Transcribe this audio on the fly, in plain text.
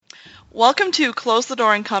Welcome to Close the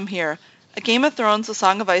Door and Come Here, a Game of Thrones A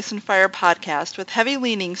Song of Ice and Fire podcast with heavy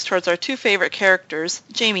leanings towards our two favorite characters,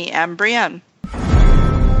 Jaime and Brienne. There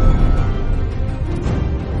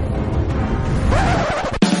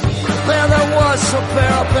was a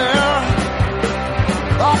bear,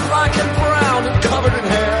 all black and brown and covered in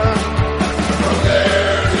hair. From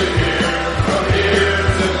there to here, from here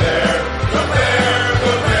to there, the bear,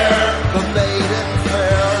 the maiden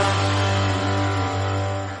fair.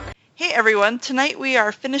 Hey everyone, tonight we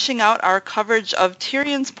are finishing out our coverage of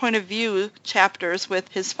Tyrion's point of view chapters with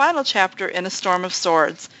his final chapter in A Storm of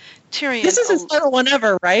Swords. Tyrion. This is his final one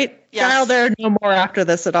ever, right? Yes. Kyle, there are no more after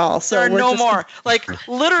this at all. So there are no more. Like,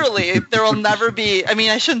 literally, there will never be... I mean,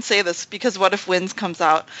 I shouldn't say this, because what if Winds comes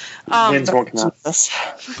out? Winds won't come out.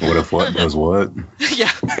 What if what does what?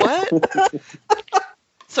 Yeah, what?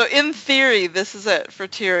 So, in theory, this is it for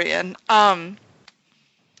Tyrion. And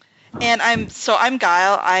I'm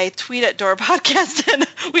Guile. I tweet at Door Podcast, and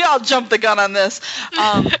we all jump the gun on this.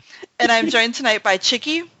 And I'm joined tonight by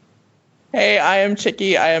Chicky. Hey, I am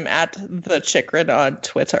Chicky. I am at the Chikrin on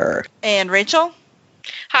Twitter. And Rachel.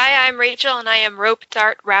 Hi, I'm Rachel, and I am Rope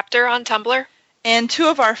Dart Raptor on Tumblr. And two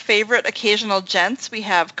of our favorite occasional gents, we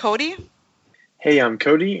have Cody. Hey, I'm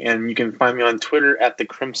Cody, and you can find me on Twitter at the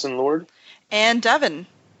Crimson Lord. And Devin.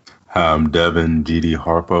 Hi, I'm Devin DD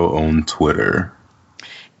Harpo on Twitter.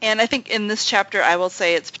 And I think in this chapter, I will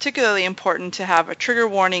say it's particularly important to have a trigger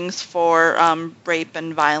warnings for rape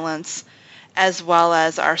and violence, as well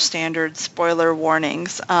as our standard spoiler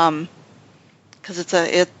warnings, because it's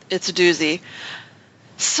a doozy.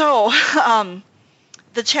 So,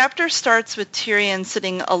 the chapter starts with Tyrion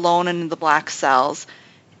sitting alone in the black cells,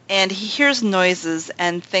 and he hears noises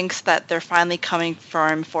and thinks that they're finally coming for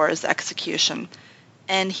him for his execution.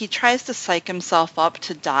 And he tries to psych himself up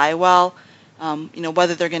to die well,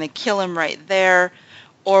 whether they're going to kill him right there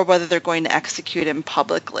or whether they're going to execute him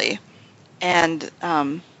publicly. And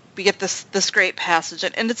we get this great passage,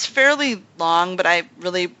 and it's fairly long, but I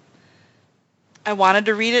wanted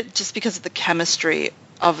to read it just because of the chemistry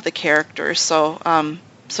of the characters, so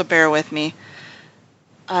bear with me.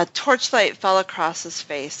 Torchlight fell across his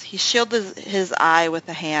face. He shielded his eye with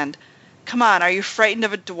a hand. "Come on, are you frightened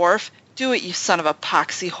of a dwarf? Do it, you son of a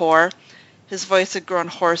poxy whore." His voice had grown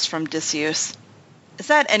hoarse from disuse. "Is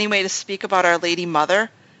that any way to speak about our Lady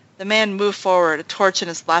Mother?" The man moved forward, a torch in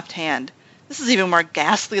his left hand. "This is even more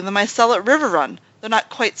ghastly than my cell at Riverrun, though not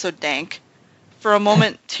quite so dank." For a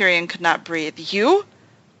moment, Tyrion could not breathe. "You?"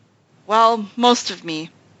 "Well, most of me."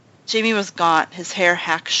 Jaime was gaunt, his hair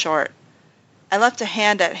hacked short. "I left a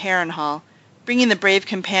hand at Harrenhal. Bringing the brave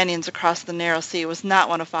companions across the narrow sea was not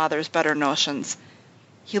one of Father's better notions."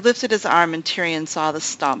 He lifted his arm and Tyrion saw the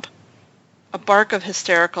stump. A bark of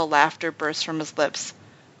hysterical laughter burst from his lips.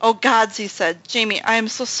 "Oh, gods," he said. "Jaime, I am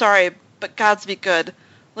so sorry, but gods be good.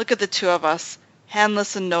 Look at the two of us,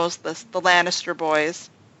 handless and noseless, the Lannister boys."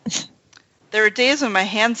 "There were days when my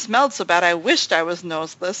hands smelled so bad I wished I was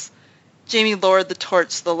noseless." Jaime lowered the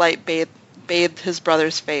torch so the light bathed his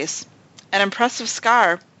brother's face. "An impressive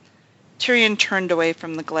scar." Tyrion turned away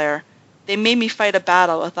from the glare. "They made me fight a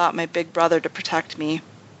battle without my big brother to protect me."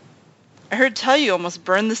 "I heard tell you almost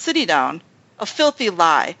burned the city down." "A filthy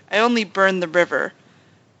lie. I only burned the river."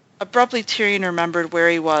 Abruptly, Tyrion remembered where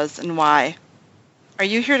he was and why. "Are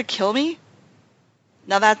you here to kill me?"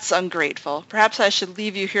 "Now that's ungrateful. Perhaps I should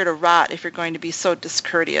leave you here to rot if you're going to be so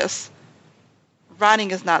discourteous."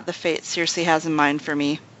 "Rotting is not the fate Cersei has in mind for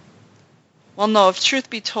me." "Well, no, if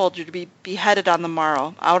truth be told, you're to be beheaded on the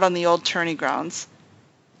morrow, out on the old tourney grounds."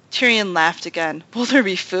 Tyrion laughed again. "Will there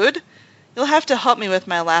be food?" "You'll have to help me with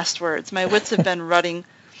my last words. My wits have been running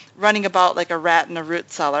about like a rat in a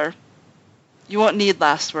root cellar." "You won't need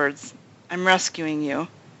last words. I'm rescuing you."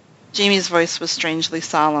 Jaime's voice was strangely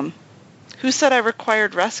solemn. "Who said I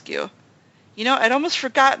required rescue? You know, I'd almost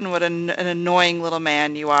forgotten what an annoying little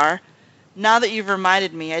man you are. Now that you've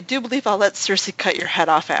reminded me, I do believe I'll let Cersei cut your head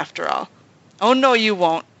off after all." "Oh, no, you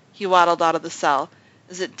won't." He waddled out of the cell.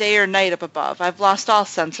 "Is it day or night up above? I've lost all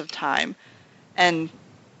sense of time." And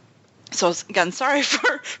so, again, sorry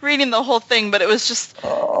for reading the whole thing, but it was just,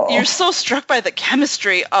 you're so struck by the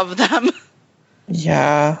chemistry of them.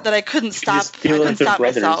 Yeah. That I couldn't stop. just feel like they're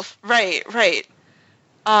brothers. Myself. Right.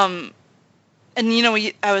 And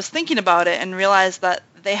I was thinking about it and realized that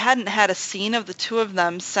they hadn't had a scene of the two of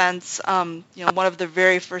them since, one of the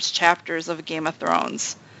very first chapters of Game of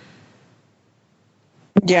Thrones.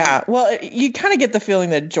 Yeah. Well, you kind of get the feeling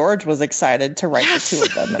that George was excited to write the two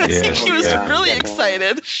of them. He was really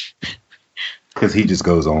excited. Because he just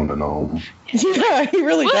goes on and on. Yeah, he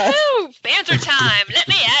really does. Woohoo! Banter time! Let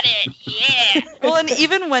me at it! Yeah! Well, and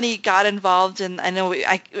even when he got involved in, I know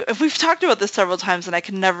we've talked about this several times, and I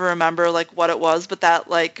can never remember like what it was, but that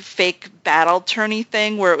like fake battle tourney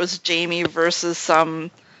thing where it was Jaime versus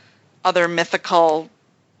some other mythical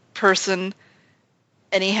person,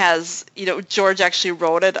 and he has, George actually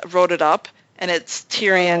wrote it up, and it's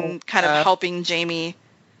Tyrion kind of helping Jaime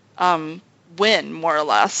win more or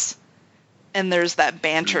less, and there's that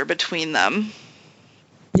banter between them.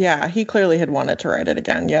 Yeah, he clearly had wanted to write it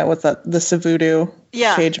again. Yeah, what's that? The Savudu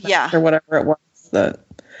cage match or whatever it was. That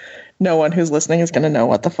no one who's listening is going to know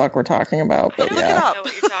what the fuck we're talking about. But I don't know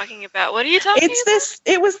what you're talking about. What are you talking about?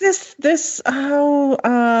 It was this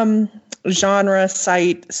genre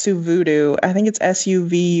site Suvudu. I think it's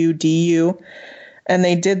Suvudu. And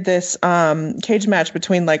they did this cage match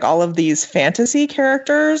between like all of these fantasy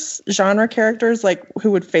characters, genre characters, like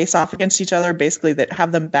who would face off against each other, basically that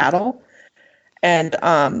have them battle. And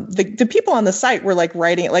the people on the site were like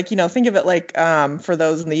writing it, like, think of it like for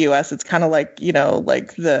those in the US, it's kind of like,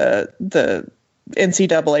 like the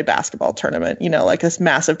NCAA basketball tournament, like this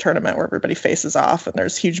massive tournament where everybody faces off and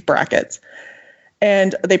there's huge brackets.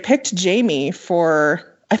 And they picked Jaime for,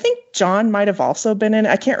 I think John might have also been in it.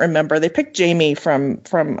 I can't remember. They picked Jaime from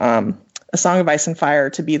A Song of Ice and Fire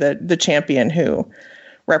to be the champion who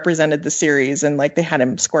represented the series. And like they had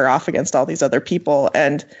him square off against all these other people.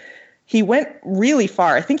 And he went really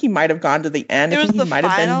far. I think he might have gone to the end. I think he might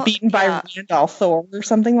have been beaten by Randall Thor or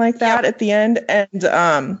something like that at the end. And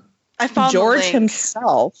I found George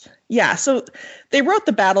himself. Yeah, so they wrote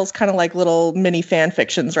the battles kind of like little mini fan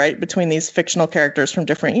fictions, right, between these fictional characters from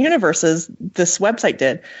different universes. This website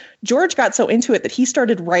did. George got so into it that he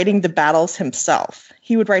started writing the battles himself.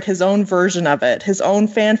 He would write his own version of it, his own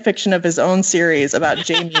fan fiction of his own series about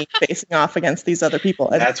Jaime facing off against these other people.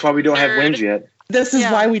 And that's why we don't have wins yet. This is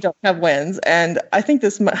why we don't have wins. And I think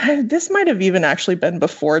this might have even actually been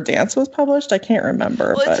before Dance was published. I can't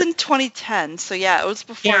remember. Well, it's in 2010. So, yeah, it was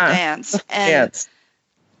before Dance. Dance.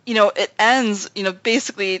 It ends,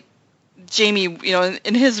 basically Jaime,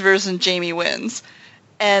 in his version, Jaime wins.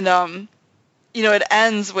 And, it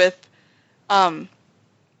ends with, Jaime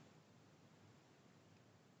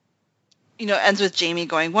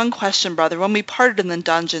going, "One question, brother. When we parted in the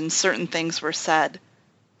dungeon, certain things were said."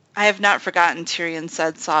 "I have not forgotten," Tyrion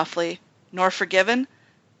said softly. "Nor forgiven?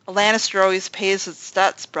 A Lannister always pays his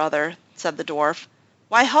debts, brother," said the dwarf.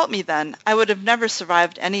 "Why help me then? I would have never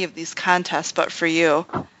survived any of these contests but for you."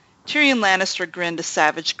 Tyrion Lannister grinned a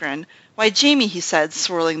savage grin. "Why, Jaime," he said,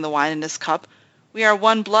 swirling the wine in his cup, "we are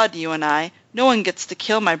one blood, you and I. No one gets to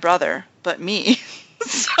kill my brother but me."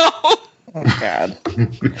 Oh, God.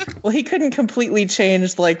 Well, he couldn't completely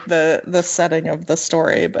change like the setting of the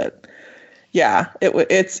story, but yeah,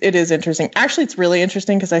 it is interesting. Actually, it's really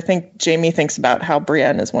interesting because I think Jaime thinks about how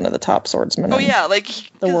Brienne is one of the top swordsmen. Oh yeah, like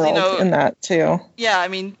the world in that too. Yeah, I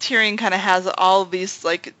mean Tyrion kind of has all of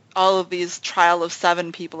these Trial of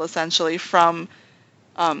Seven people essentially from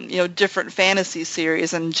different fantasy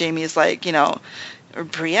series, and Jaime's like or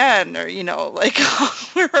Brienne or like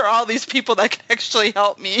where are all these people that can actually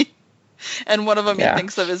help me? And one of them he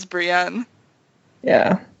thinks of is Brienne.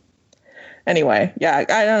 Yeah. Anyway, yeah,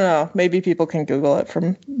 I don't know. Maybe people can Google it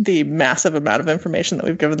from the massive amount of information that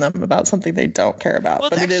we've given them about something they don't care about. Well,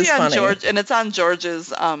 but it's it is actually on funny. George, and it's on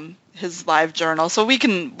George's his live journal, so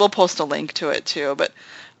we'll post a link to it too. But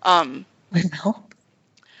we will.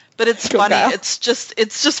 But it's Go funny. Kyle. It's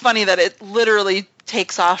just funny that it literally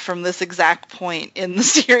takes off from this exact point in the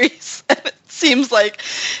series. And it seems like,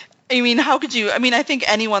 I mean, how could you? I mean, I think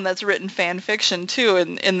anyone that's written fan fiction too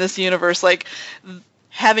in this universe, like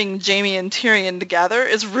having Jaime and Tyrion together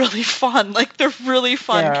is really fun. Like they're really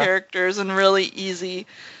fun characters and really easy,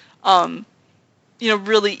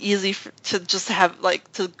 really easy to just have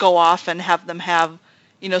to go off and have them have,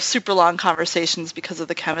 super long conversations because of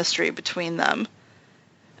the chemistry between them.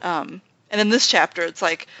 And in this chapter, it's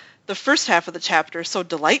like the first half of the chapter is so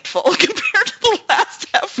delightful compared to the last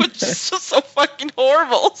half, which is just so fucking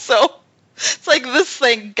horrible. So it's like this,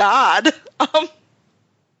 thank God.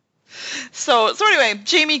 So anyway,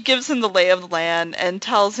 Jaime gives him the lay of the land and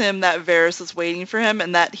tells him that Varys is waiting for him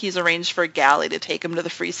and that he's arranged for a galley to take him to the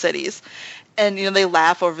Free Cities. And, they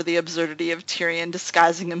laugh over the absurdity of Tyrion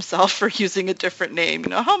disguising himself for using a different name.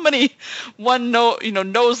 How many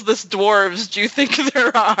knows this dwarves do you think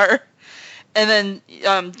there are? And then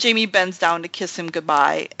Jaime bends down to kiss him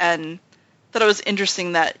goodbye, and thought it was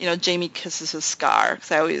interesting that, Jaime kisses his scar.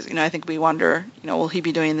 Because I always, I think we wonder, will he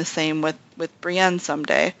be doing the same with Brienne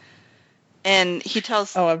someday? And he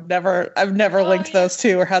tells... Oh, I've never linked those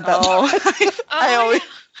two or had that. I always...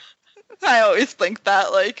 I always think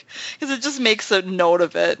that, like, because it just makes a note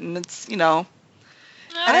of it, and it's, No,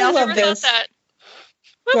 I never love thought this. that.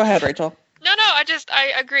 Go ahead, Rachel. No,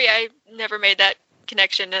 I agree. I never made that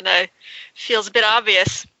connection, and it feels a bit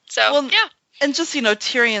obvious. So, Well, yeah. and just,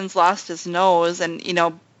 Tyrion's lost his nose, and,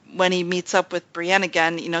 when he meets up with Brienne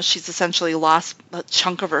again, she's essentially lost a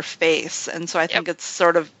chunk of her face. And so I think it's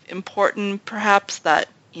sort of important, perhaps, that,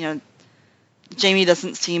 Jaime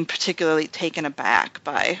doesn't seem particularly taken aback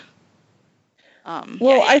by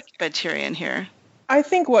by Tyrion here. I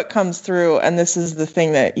think what comes through, and this is the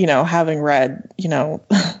thing that, having read,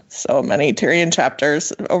 so many Tyrion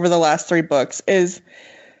chapters over the last 3 books, is,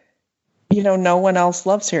 no one else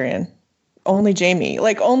loves Tyrion. Only Jaime.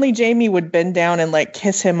 Like, only Jaime would bend down and, like,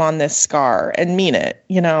 kiss him on this scar and mean it,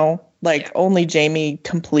 only Jaime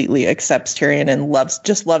completely accepts Tyrion and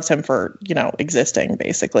loves him for, existing,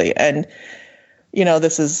 basically. And,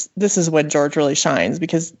 this is when George really shines,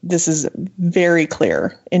 because this is very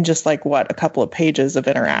clear in just, like, a couple of pages of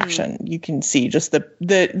interaction. You can see just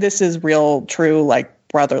this is real, true, like,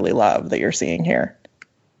 brotherly love that you're seeing here.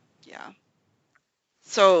 Yeah.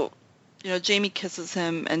 So, Jaime kisses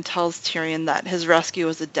him and tells Tyrion that his rescue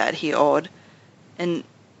was a debt he owed. And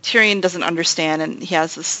Tyrion doesn't understand, and he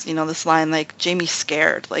has this, this line like, Jaime's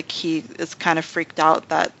scared. Like, he is kind of freaked out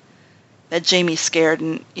that Jaime's scared.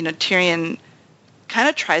 And, Tyrion kind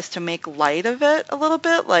of tries to make light of it a little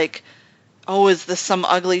bit, like, oh, is this some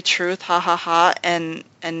ugly truth? Ha ha ha. And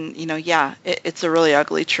it's a really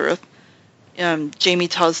ugly truth. Jaime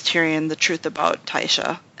tells Tyrion the truth about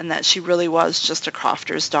Tysha, and that she really was just a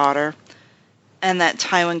crofter's daughter, and that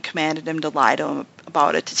Tywin commanded him to lie to him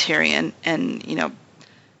about it to Tyrion. And,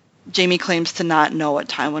 Jaime claims to not know what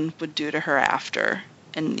Tywin would do to her after.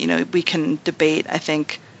 And, we can debate, I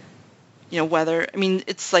think, whether,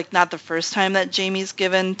 it's like not the first time that Jaime's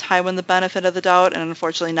given Tywin the benefit of the doubt, and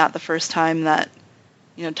unfortunately not the first time that,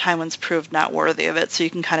 Tywin's proved not worthy of it. So you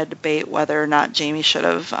can kind of debate whether or not Jaime should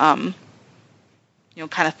have,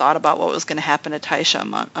 kind of thought about what was going to happen to Tysha,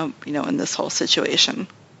 in this whole situation.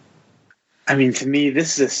 To me,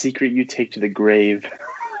 this is a secret you take to the grave.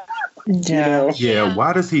 Yeah. Yeah,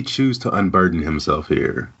 why does he choose to unburden himself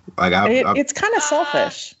here? Like, it's kind of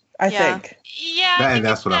selfish, I think. Yeah,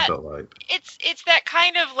 that's what I felt like. It's that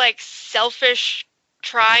kind of, like, selfish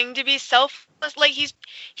trying to be selfless. Like,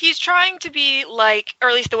 he's trying to be, like, or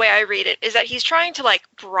at least the way I read it, is that he's trying to, like,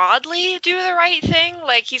 broadly do the right thing.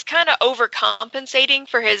 Like, he's kind of overcompensating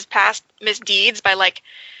for his past misdeeds by, like,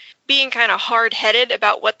 being kind of hard-headed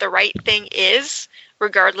about what the right thing is,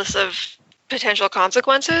 regardless of potential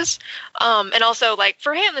consequences. And also, like,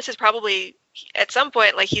 for him, this is probably, at some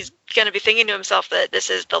point, like, he's going to be thinking to himself that this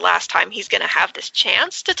is the last time he's going to have this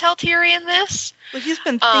chance to tell Tyrion this. Well, he's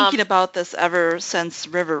been thinking about this ever since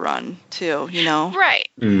River Run, too, Right.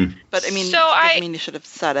 But, he should have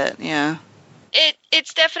said it, yeah.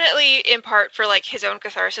 It's definitely in part for, like, his own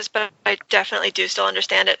catharsis, but I definitely do still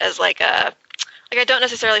understand it as, like, I don't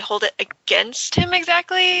necessarily hold it against him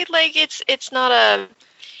exactly. Like, it's not a...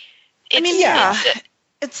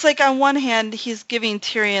 It's like, on one hand, he's giving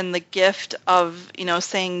Tyrion the gift of,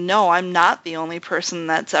 saying, no, I'm not the only person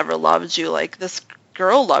that's ever loved you. Like, this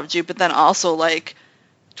girl loved you, but then also, like,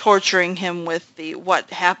 torturing him with what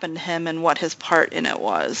happened to him and what his part in it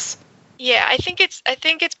was. Yeah, I think it's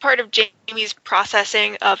part of Jaime's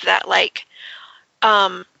processing of that, like,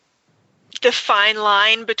 the fine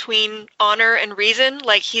line between honor and reason.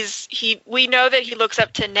 Like, we know that he looks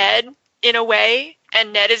up to Ned in a way,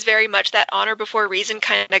 and Ned is very much that honor before reason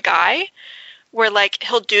kind of guy, where, like,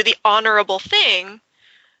 he'll do the honorable thing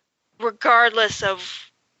regardless of,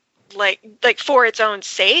 like for its own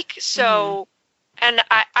sake. So, and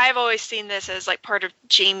I've always seen this as, like, part of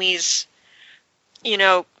Jaime's,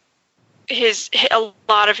 a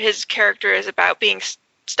lot of his character is about being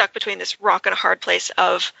stuck between this rock and a hard place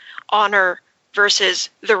of honor versus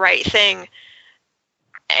the right thing.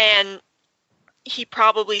 And he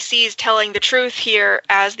probably sees telling the truth here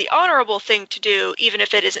as the honorable thing to do, even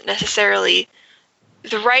if it isn't necessarily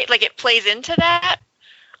the right, like, it plays into that.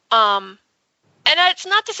 And it's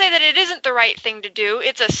not to say that it isn't the right thing to do.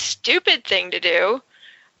 It's a stupid thing to do.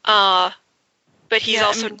 But he's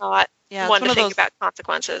also not one to think about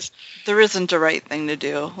consequences. There isn't a right thing to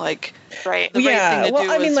do. Like, right. The right thing to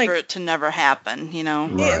do is for it to never happen,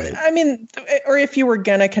 Right. Or if you were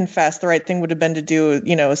gonna confess, the right thing would have been to do,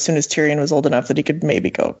 as soon as Tyrion was old enough that he could maybe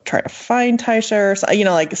go try to find Tysha, or something,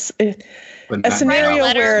 like a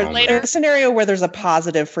scenario where there's a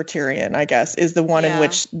positive for Tyrion, I guess, is the one in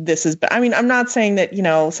which this is. I'm not saying that,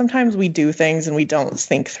 sometimes we do things and we don't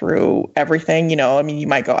think through everything. You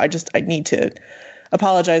might go, I need to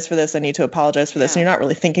apologize for this. I need to apologize for this. Yeah. And you're not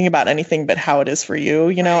really thinking about anything but how it is for you.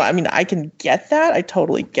 You know, I mean, I can get that. I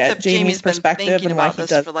totally get Except Jamie's been perspective thinking and why about he this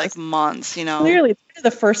does for like this. months, you know. Clearly, it's one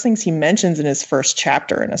of the first things he mentions in his first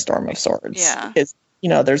chapter in A Storm of Swords. Yeah. Is, you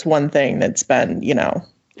know, there's one thing that's been, you know.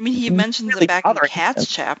 I mean, he mentions really it back in bothering Cat's him.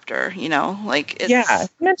 chapter, you know, like it's, Yeah,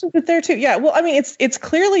 he mentions it there too. Yeah, well, I mean, it's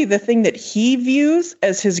clearly the thing that he views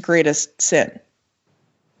as his greatest sin.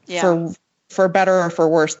 yeah. For better or for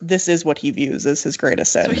worse, this is what he views as his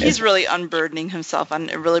greatest sin. So he's really unburdening himself, and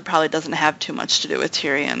it really probably doesn't have too much to do with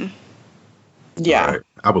Tyrion. Yeah. Right.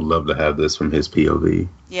 I would love to have this from his POV.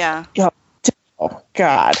 Yeah. Oh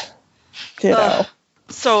God. Ditto.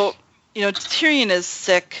 So, you know, Tyrion is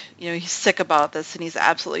sick. You know, he's sick about this, and he's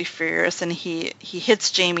absolutely furious. And he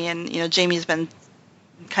hits Jaime, and you know, Jaime's been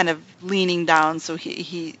kind of leaning down, so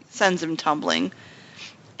he sends him tumbling.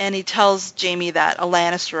 And he tells Jaime that a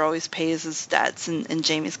Lannister always pays his debts, and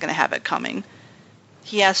Jaime's going to have it coming.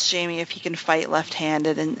 He asks Jaime if he can fight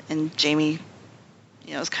left-handed, and Jaime,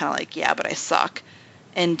 you know, is kind of like, yeah, but I suck.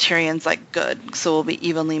 And Tyrion's like, good, so we'll be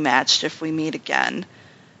evenly matched if we meet again.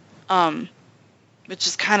 Which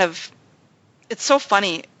is kind of, it's so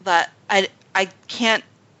funny that I can't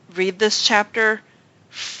read this chapter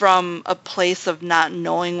from a place of not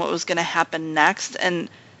knowing what was going to happen next. And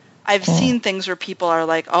I've seen things where people are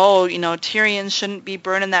like, oh, you know, Tyrion shouldn't be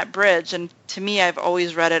burning that bridge. And to me, I've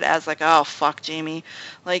always read it as like, oh, fuck, Jaime.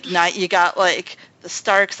 Like, now you got, like, the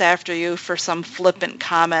Starks after you for some flippant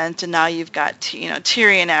comment, and now you've got, you know,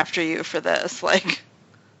 Tyrion after you for this. Like,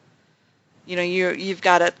 you know, you've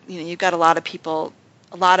got a lot of people,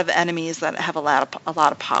 a lot of enemies that have a lot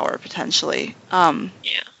of power, potentially. Yeah.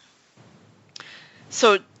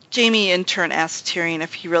 So Jaime, in turn, asks Tyrion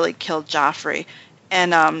if he really killed Joffrey.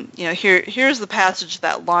 And, you know, here's the passage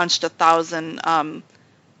that launched 1,000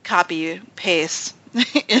 copy paste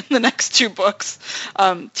in the next two books.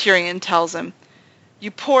 Tyrion tells him,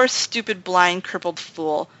 "You poor, stupid, blind, crippled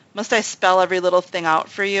fool. Must I spell every little thing out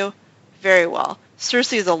for you? Very well.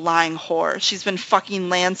 Cersei is a lying whore. She's been fucking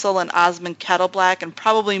Lancel and Osmond Kettleblack and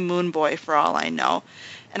probably Moonboy for all I know.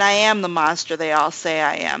 And I am the monster they all say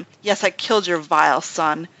I am. Yes, I killed your vile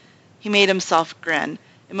son." He made himself grin.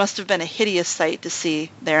 It must have been a hideous sight to see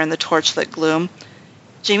there in the torchlit gloom.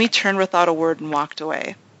 Jaime turned without a word and walked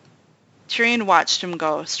away. Tyrion watched him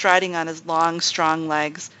go, striding on his long, strong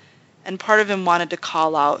legs, and part of him wanted to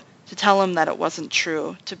call out, to tell him that it wasn't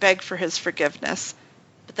true, to beg for his forgiveness.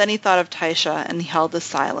 But then he thought of Tysha, and he held his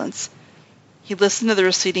silence. He listened to the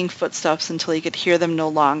receding footsteps until he could hear them no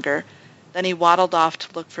longer. Then he waddled off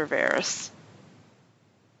to look for Varys.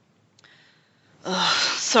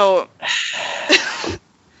 So...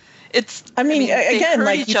 I mean, they again, hurt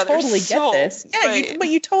like, each you other totally so- get this. Yeah, right. but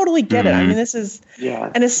you totally get it. I mean, this is, Yeah.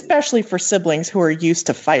 and especially for siblings who are used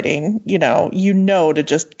to fighting, you know to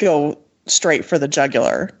just go straight for the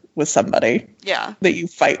jugular with somebody Yeah. that you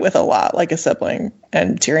fight with a lot, like a sibling,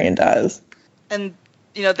 and Tyrion does. And,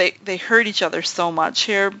 you know, they hurt each other so much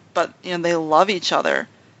here, but, you know, they love each other.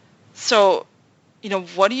 So, you know,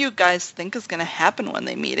 what do you guys think is going to happen when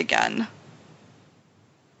they meet again?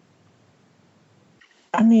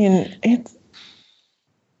 I mean,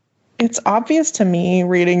 it's obvious to me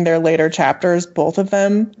reading their later chapters, both of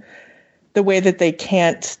them, the way that they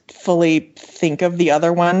can't fully think of the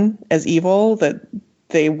other one as evil, that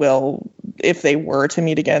they will, if they were to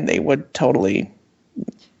meet again, they would totally,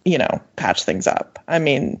 patch things up. I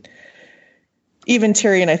mean, even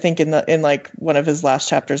Tyrion, I think in like one of his last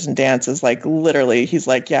chapters in Dance is like, literally, he's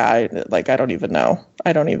like, yeah, I don't even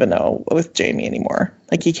know with Jaime anymore.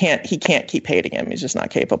 Like he can't keep hating him. He's just not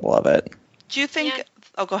capable of it. Do you think... Yeah.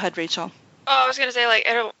 Oh, go ahead, Rachel. Oh, I was gonna say, like,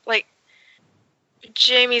 I don't, like,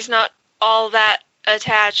 Jaime's not all that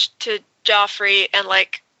attached to Joffrey, and,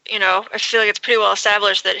 like, you know, I feel like it's pretty well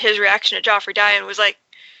established that his reaction to Joffrey dying was like,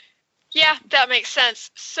 yeah, that makes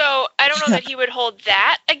sense. So I don't know that he would hold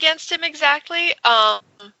that against him exactly.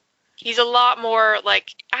 He's a lot more,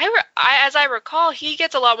 like, as I recall, he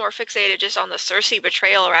gets a lot more fixated just on the Cersei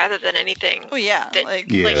betrayal rather than anything. Oh, yeah.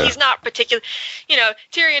 Like, he's not particular. You know,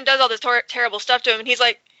 Tyrion does all this terrible stuff to him, and he's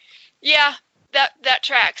like, yeah, that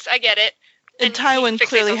tracks. I get it. And Tywin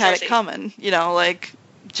clearly had it coming. You know, like,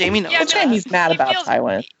 Jaime knows. Yeah, Which he's mad about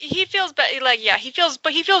Tywin. He feels, like, yeah, he feels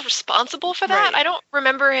responsible for that. Right. I don't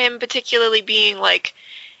remember him particularly being like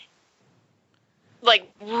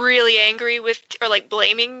really angry with or like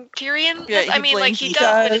blaming Tyrion. Yeah, I mean, like, he He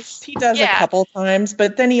does. But it's, He does yeah. a couple times,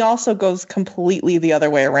 but then he also goes completely the other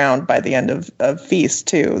way around by the end of Feast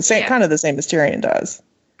too. Yeah. Kind of the same as Tyrion does.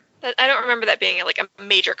 I don't remember that being like a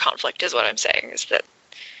major conflict. Is what I'm saying. Is that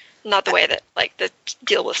not the way that like the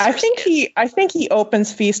deal with Cersei I think he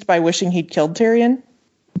opens Feast by wishing he'd killed Tyrion,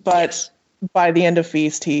 but by the end of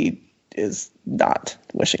Feast he is not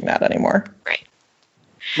wishing that anymore. Right.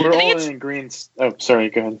 We're all in agreement. Oh, sorry.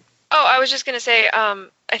 Go ahead. Oh, I was just going to say, I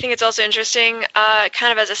think it's also interesting,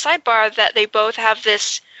 kind of as a sidebar, that they both have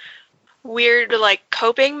this weird, like,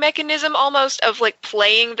 coping mechanism almost of, like,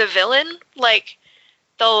 playing the villain. Like,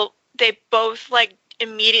 they both, like,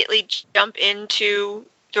 immediately jump into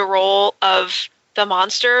the role of the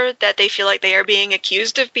monster that they feel like they are being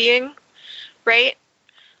accused of being, right?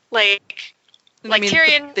 Like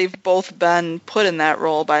Tyrion... They've both been put in that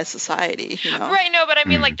role by society, you know? Right, no, but I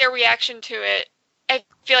mean, like, their reaction to it, I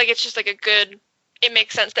feel like it's just, like, it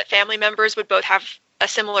makes sense that family members would both have a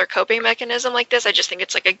similar coping mechanism like this. I just think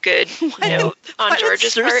it's, like, a good note on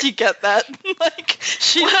George's part. Why did Cersei get that? Like,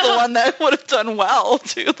 she's the one that would have done well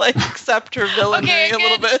to, like, accept her villainy a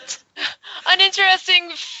little bit. An interesting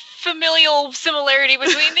familial similarity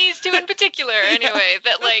between these two in particular, anyway.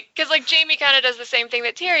 That, like, because, like, Jaime kind of does the same thing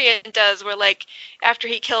that Tyrion does, where, like, after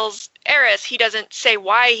he kills Aerys, he doesn't say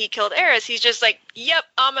why he killed Aerys. He's just like, yep,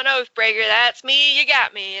 I'm an oathbreaker, that's me, you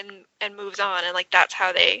got me, and moves on. And, like, that's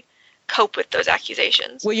how they cope with those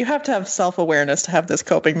accusations. Well, you have to have self-awareness to have this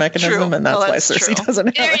coping mechanism, and that's why Cersei doesn't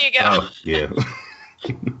have there it. You go. Yeah.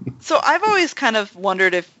 So I've always kind of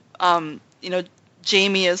wondered if,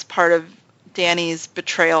 Jaime is part of Dany's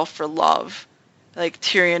betrayal for love. Like,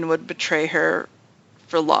 Tyrion would betray her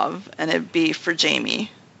for love, and it'd be for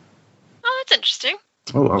Jaime. Oh, that's interesting.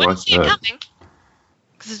 Oh, I like Wouldn't see it that. coming.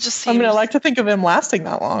 Because it just seems... I mean, I like to think of him lasting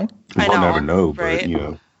that long. I We'll know, never know, but, right? you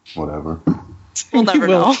know, whatever. We'll never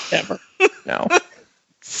know. Never. No.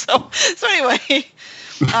 So anyway,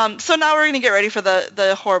 so now we're going to get ready for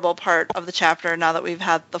the horrible part of the chapter now that we've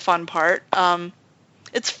had the fun part.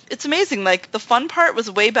 It's amazing. Like, the fun part was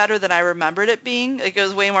way better than I remembered it being. Like, it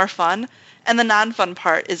was way more fun. And the non-fun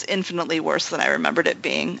part is infinitely worse than I remembered it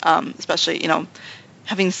being, especially,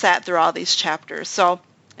 having sat through all these chapters. So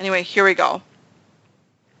anyway, here we go.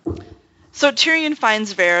 So Tyrion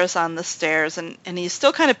finds Varys on the stairs, and he's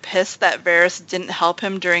still kind of pissed that Varys didn't help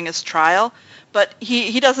him during his trial, but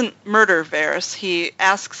he doesn't murder Varys. He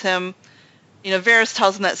asks him, Varys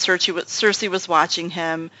tells him that Cersei was watching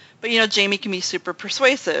him, but, Jaime can be super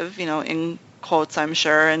persuasive, in quotes, I'm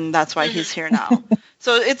sure, and that's why he's here now.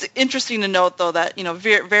 So it's interesting to note, though, that,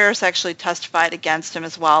 Varys actually testified against him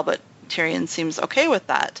as well, but Tyrion seems okay with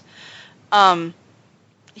that.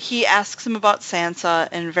 He asks him about Sansa,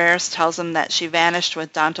 and Varys tells him that she vanished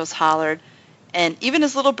with Dantos Hollard, and even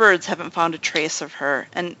his little birds haven't found a trace of her.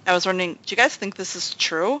 And I was wondering, do you guys think this is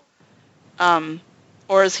true?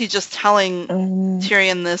 Or is he just telling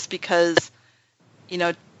Tyrion this because,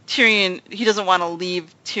 Tyrion, he doesn't want to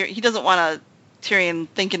leave, he doesn't want Tyrion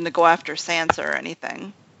thinking to go after Sansa or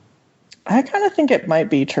anything? I kind of think it might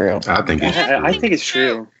be true. I think it's true. I think it's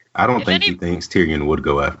true. I don't think he thinks Tyrion would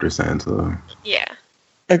go after Sansa. Yeah.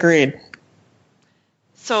 Agreed.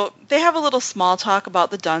 So they have a little small talk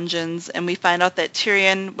about the dungeons, and we find out that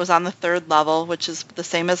Tyrion was on the 3rd level, which is the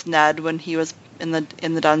same as Ned when he was in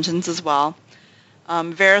the dungeons as well.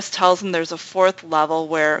 Varys tells him there's a 4th level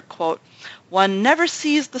where, quote, one never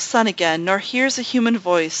sees the sun again, nor hears a human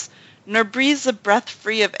voice, nor breathes a breath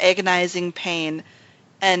free of agonizing pain.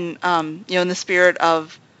 And, in the spirit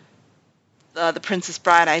of the Princess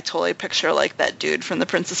Bride, I totally picture, like, that dude from the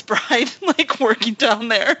Princess Bride, like, working down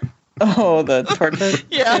there. Oh, the torture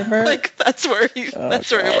yeah, chamber? Like, that's where he works.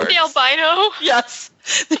 The albino? Yes.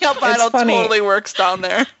 The albino totally works down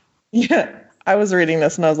there. Yeah. I was reading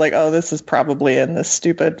this and I was like, oh, this is probably in this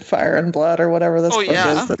stupid Fire and Blood or whatever this book is.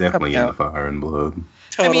 That's definitely in the Fire and Blood.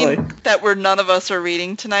 Totally. I mean, that where none of us are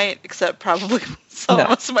reading tonight, except probably some of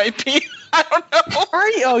us might be. I don't know. Are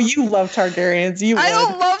you? Oh, you love Targaryens. I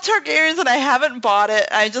don't love Targaryens, and I haven't bought it.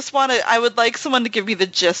 I just I would like someone to give me the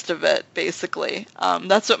gist of it, basically.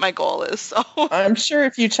 That's what my goal is. So I'm sure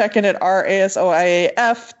if you check in at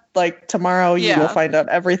RASOIAF, like tomorrow, you will find out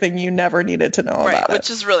everything you never needed to know about it. Which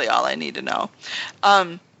is really all I need to know.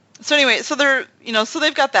 So anyway, so they're, so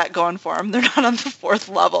they've got that going for them. They're not on the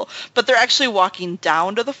 4th level, but they're actually walking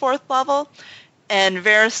down to the 4th level. And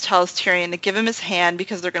Varys tells Tyrion to give him his hand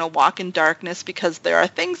because they're going to walk in darkness because there are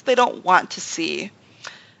things they don't want to see.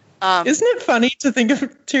 Isn't it funny to think of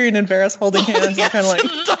Tyrion and Varys holding hands and kind of like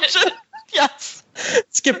dungeon? Yes,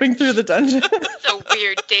 skipping through the dungeon? It's a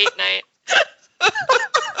weird date night.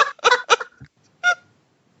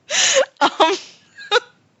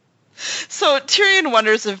 So Tyrion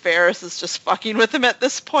wonders if Varys is just fucking with him at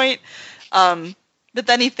this point. But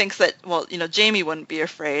then he thinks that, well, Jaime wouldn't be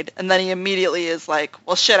afraid. And then he immediately is like,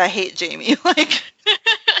 well, shit, I hate Jaime. Like,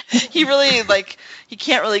 he really, like, he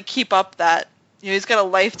can't really keep up that, he's got a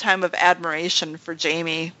lifetime of admiration for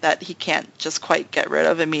Jaime that he can't just quite get rid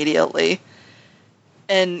of immediately.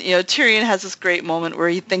 And, Tyrion has this great moment where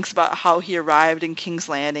he thinks about how he arrived in King's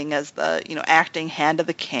Landing as the, acting hand of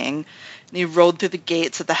the king. And he rode through the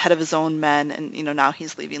gates at the head of his own men, and, now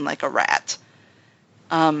he's leaving like a rat.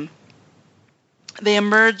 They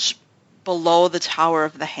emerge below the Tower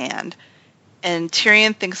of the Hand, and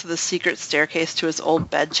Tyrion thinks of the secret staircase to his old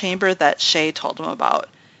bedchamber that Shae told him about.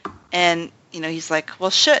 And, he's like, well,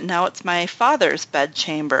 shit, now it's my father's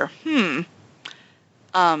bedchamber. He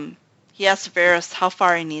asks Varys how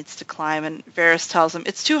far he needs to climb, and Varys tells him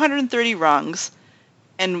it's 230 rungs,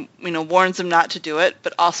 and, warns him not to do it,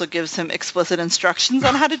 but also gives him explicit instructions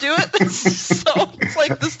on how to do it. So it's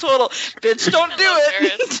like this total, bitch, don't do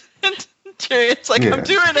it. And Tyrion's like, I'm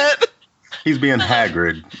doing it. He's being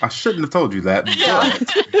Hagrid. I shouldn't have told you that.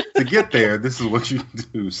 But to get there, this is what you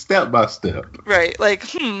do, step by step. Right.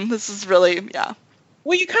 Like, this is really, yeah.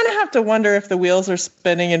 Well, you kind of have to wonder if the wheels are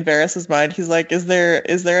spinning in Varys' mind. He's like, is there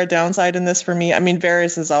a downside in this for me? I mean,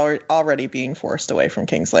 Varys is already being forced away from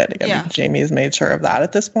King's Landing. I mean, Jaime has made sure of that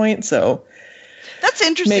at this point, so... That's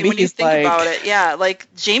interesting when you think about it. Yeah, like,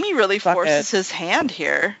 Jaime really forces his hand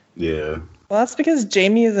here. Yeah. Well, that's because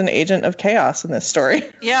Jaime is an agent of chaos in this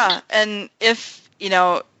story. Yeah, and if you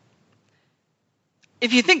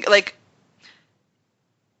think, like,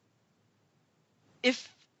 if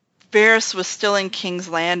Varys was still in King's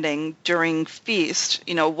Landing during Feast,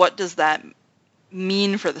 what does that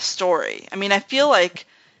mean for the story? I mean, I feel like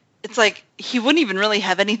it's like he wouldn't even really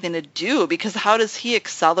have anything to do, because how does he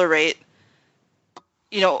accelerate,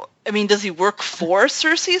 I mean, does he work for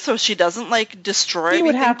Cersei so she doesn't, like, destroy he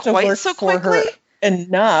would everything have to quite work so for quickly? her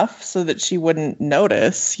enough so that she wouldn't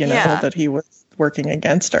notice, that he was working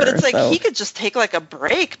against her. But it's like he could just take, like, a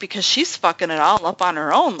break because she's fucking it all up on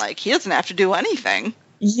her own. Like, he doesn't have to do anything.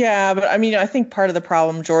 Yeah, but I mean, I think part of the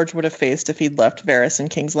problem George would have faced if he'd left Varys in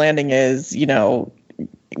King's Landing is,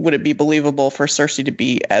 would it be believable for Cersei to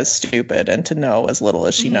be as stupid and to know as little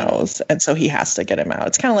as she knows? And so he has to get him out.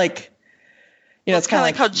 It's kind of like, it's kind of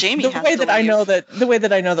like how Jaime has to leave. The way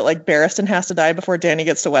that I know that like Barristan has to die before Dany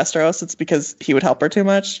gets to Westeros, it's because he would help her too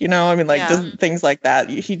much. I mean, like things like that.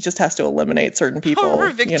 He just has to eliminate certain people.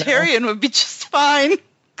 However, Victorian would be just fine.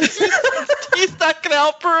 He's not going to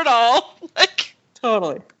help her at all. Like,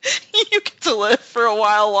 totally. You get to live for a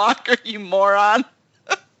while longer, you moron.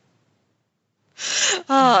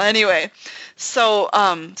 Anyway, so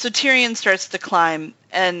Tyrion starts to climb,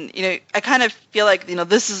 and I kind of feel like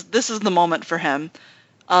this is the moment for him.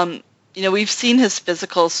 We've seen his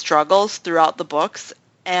physical struggles throughout the books,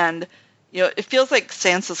 and it feels like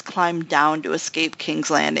Sansa's climbed down to escape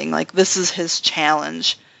King's Landing. Like, this is his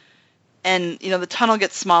challenge. And, the tunnel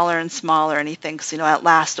gets smaller and smaller, and he thinks, at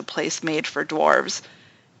last a place made for dwarves.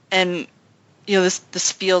 And,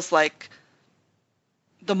 this feels like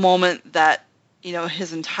the moment that,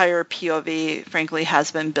 his entire POV, frankly,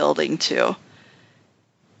 has been building to.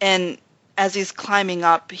 And as he's climbing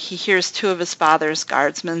up, he hears two of his father's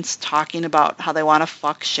guardsmen talking about how they want to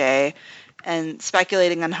fuck Shae, and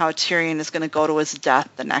speculating on how Tyrion is going to go to his death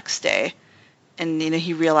the next day. And,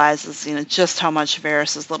 he realizes, just how much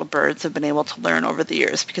Varys' little birds have been able to learn over the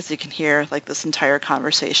years, because he can hear, like, this entire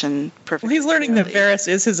conversation perfectly. Well, he's learning that Varys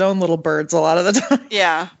is his own little birds a lot of the time.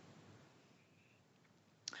 Yeah.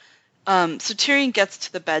 So Tyrion gets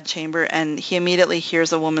to the bedchamber, and he immediately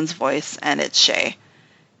hears a woman's voice, and it's Shae.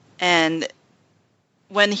 And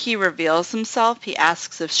when he reveals himself, he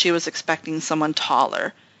asks if she was expecting someone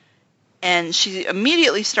taller. And she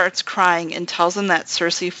immediately starts crying and tells him that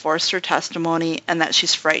Cersei forced her testimony and that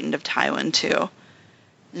she's frightened of Tywin too.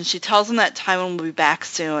 And she tells him that Tywin will be back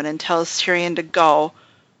soon and tells Tyrion to go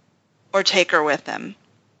or take her with him.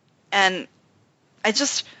 And I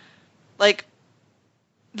just, like,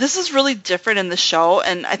 this is really different in the show,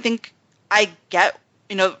 and I think I get,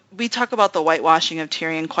 we talk about the whitewashing of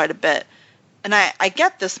Tyrion quite a bit. And I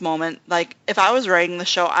get this moment. Like, if I was writing the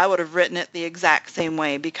show, I would have written it the exact same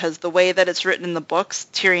way, because the way that it's written in the books,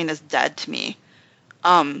 Tyrion is dead to me.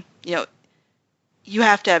 You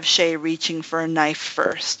have to have Shae reaching for a knife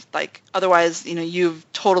first. Like, otherwise, you've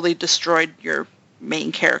totally destroyed your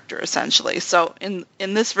main character, essentially. So in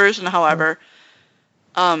this version, however,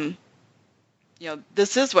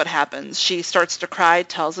 this is what happens. She starts to cry,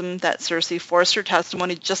 tells him that Cersei forced her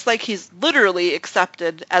testimony, just like he's literally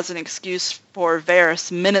accepted as an excuse for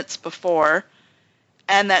Varys minutes before,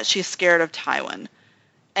 and that she's scared of Tywin,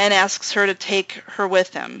 and asks her to take her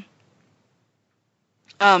with him.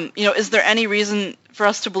 Is there any reason for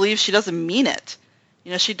us to believe she doesn't mean it?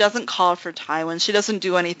 She doesn't call for Tywin. She doesn't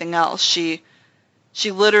do anything else. She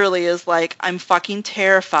She literally is like, I'm fucking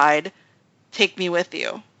terrified. Take me with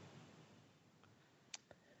you.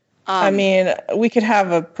 I mean, we could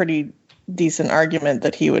have a pretty decent argument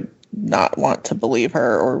that he would not want to believe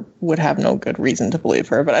her or would have no good reason to believe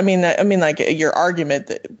her. But I mean, like your argument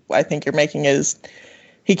that I think you're making is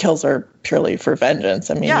he kills her purely for vengeance.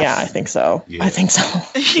 I mean, Yes. yeah, I think so. Yeah. I think so.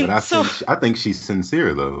 But I think she's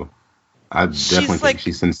sincere, though. I definitely think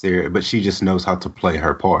she's sincere, but she just knows how to play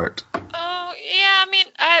her part. Oh yeah, I mean,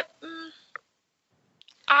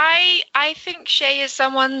 I think Shay is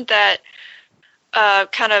someone that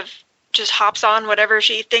kind of just hops on whatever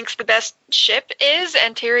she thinks the best ship is,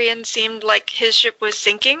 and Tyrion seemed like his ship was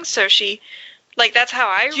sinking, so she, like, that's how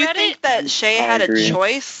I read it. Do you think that Shay had agree. a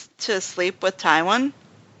choice to sleep with Tywin?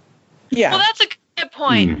 Yeah. Well, that's a good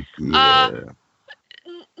point. Yeah.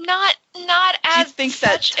 Not as Do you think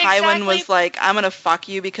that such Tywin exactly. was like, I'm gonna fuck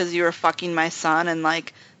you because you were fucking my son, and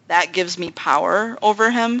like that gives me power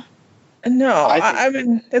over him? No, I I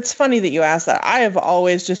mean, it's funny that you asked that. I have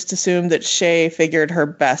always just assumed that Shay figured her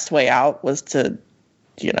best way out was to,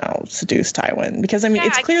 seduce Tywin. Because, I mean, Yeah,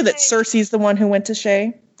 it's I clear can that say- Cersei's the one who went to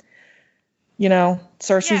Shay.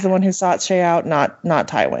 Cersei's Yeah. the one who sought Shay out, not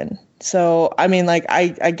Tywin. So, I mean, like, I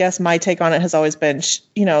guess my take on it has always been,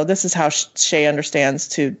 this is how Shay understands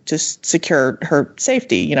to just secure her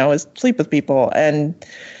safety, is sleep with people and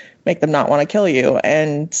make them not want to kill you.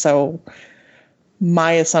 And so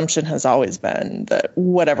my assumption has always been that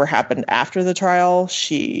whatever happened after the trial,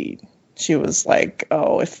 she was like,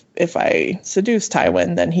 oh, if I seduce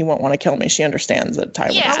Tywin, then he won't want to kill me. She understands that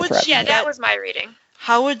Tywin Yeah, is a threat. yeah, that was my reading.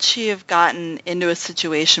 How would she have gotten into a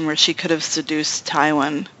situation where she could have seduced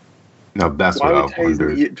Tywin? No, that's Why what would I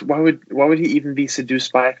wondered. why would he even be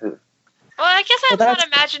seduced by her? Well, I guess I'm Well, not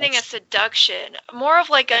that's- imagining a seduction. More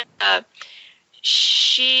of like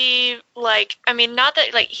she, like, I mean, not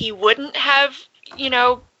that, like, he wouldn't have,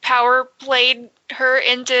 power played her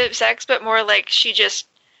into sex, but more like she just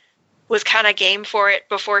was kind of game for it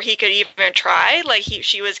before he could even try. Like,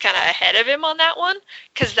 she was kind of ahead of him on that one,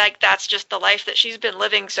 because, like, that's just the life that she's been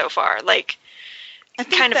living so far. Like, I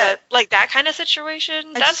think kind that of like that kind of situation.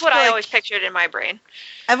 I That's just what feel I like- always pictured in my brain.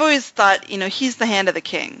 I've always thought, he's the hand of the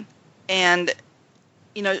king, and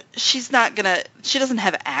she doesn't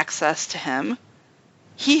have access to him.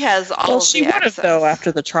 He has all Well, of she the would have, access. though,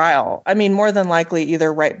 after the trial. I mean, more than likely,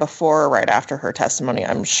 either right before or right after her testimony,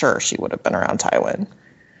 I'm sure she would have been around Tywin.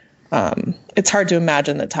 It's hard to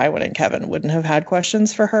imagine that Tywin and Kevin wouldn't have had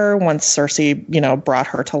questions for her once Cersei, brought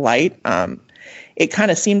her to light. It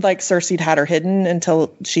kind of seemed like Cersei had her hidden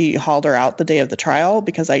until she hauled her out the day of the trial,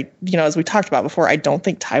 because as we talked about before, I don't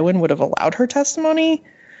think Tywin would have allowed her testimony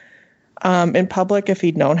in public if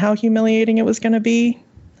he'd known how humiliating it was going to be.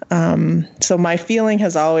 So my feeling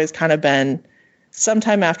has always kind of been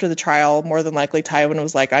sometime after the trial, more than likely Tywin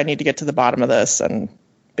was like, I need to get to the bottom of this, and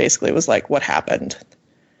basically was like, what happened?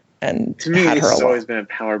 And To me, had this her has alone. always been a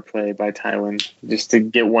power play by Tywin, just to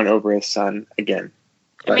get one over his son again.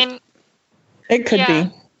 I mean, It could yeah.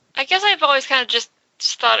 be. I guess I've always kind of just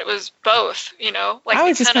thought it was both, Like, I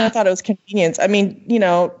always just kind of thought it was convenience. I mean,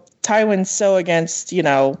 Tywin's so against,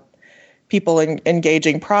 people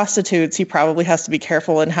engaging prostitutes. He probably has to be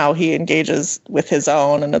careful in how he engages with his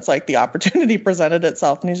own. And it's like the opportunity presented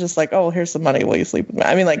itself. And he's just like, oh, here's some money. Will you sleep with me?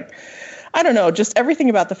 I mean, like, I don't know. Just everything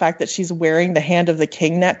about the fact that she's wearing the Hand of the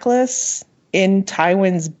King necklace in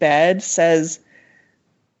Tywin's bed says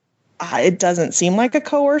it doesn't seem like a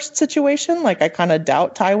coerced situation. Like, I kind of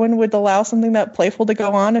doubt Tywin would allow something that playful to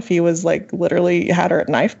go on if he was like literally had her at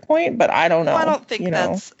knife point. But I don't know. Well, I don't think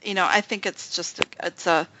that's, I think it's just,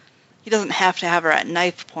 he doesn't have to have her at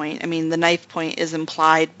knife point. I mean, the knife point is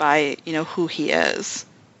implied by, who he is.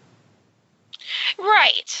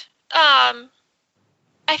 Right.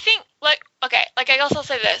 I think, I guess I'll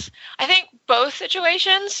say this. I think both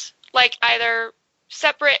situations, like, either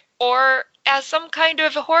separate or as some kind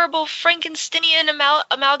of a horrible Frankensteinian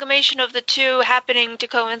amalgamation of the two happening to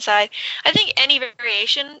coincide, I think any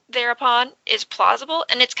variation thereupon is plausible,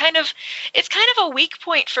 and it's kind of a weak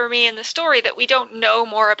point for me in the story that we don't know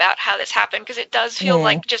more about how this happened, because it does feel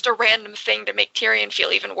like just a random thing to make Tyrion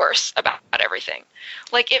feel even worse about everything.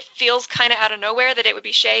 Like, it feels kind of out of nowhere that it would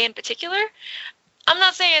be Shay in particular. I'm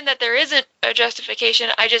not saying that there isn't a justification.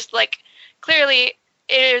 I just, like, clearly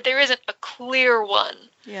there isn't a clear one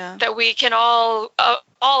Yeah. that we can all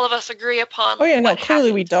of us agree upon. Oh, yeah, no, what clearly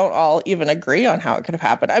happened. we don't all even agree on how it could have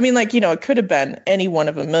happened. I mean, like, it could have been any one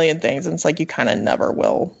of a million things, and it's like you kind of never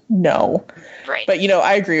will know. Right. But,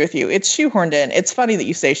 I agree with you. It's shoehorned in. It's funny that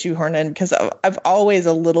you say shoehorned in, because I've always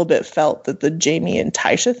a little bit felt that the Jamie and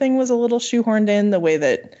Tysha thing was a little shoehorned in, the way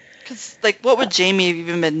that Because, like, what would Jamie have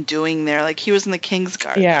even been doing there? Like, he was in the King's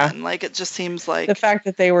Guard. Yeah. Then. Like, it just seems like the fact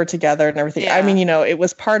that they were together and everything. Yeah. I mean, it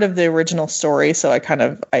was part of the original story, so I kind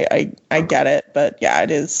of I get it. But yeah, it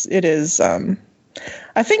is.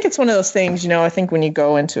 I think it's one of those things. I think when you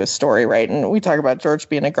go into a story, right, and we talk about George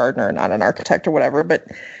being a gardener, not an architect or whatever, but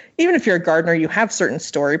even if you're a gardener, you have certain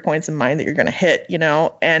story points in mind that you're going to hit.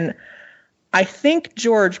 And I think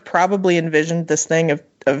George probably envisioned this thing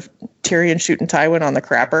of Tyrion shooting Tywin on the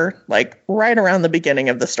crapper, like right around the beginning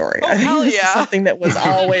of the story. Oh, I think hell this is yeah. something that was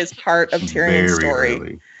always part of Tyrion's story.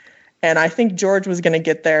 Early. And I think George was going to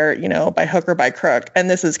get there, by hook or by crook. And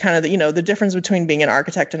this is kind of the difference between being an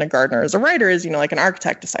architect and a gardener. As a writer is, like an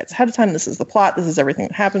architect decides ahead of time, this is the plot, this is everything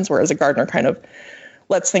that happens, whereas a gardener kind of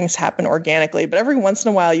lets things happen organically. But every once in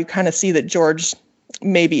a while, you kind of see that George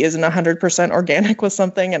maybe isn't 100% organic with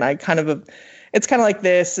something. And it's kind of like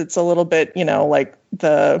this. It's a little bit, like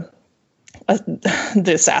the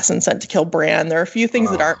assassin sent to kill Bran. There are a few things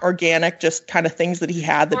that aren't organic, just kind of things that he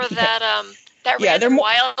had. Or that random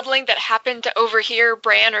wildling that happened to overhear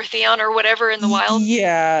Bran or Theon or whatever in the wild.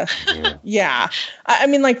 Yeah. I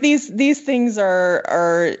mean, like these things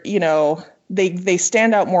are they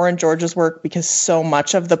stand out more in George's work because so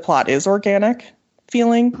much of the plot is organic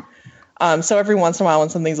feeling. So every once in a while when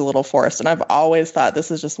something's a little forced, and I've always thought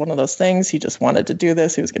this is just one of those things. He just wanted to do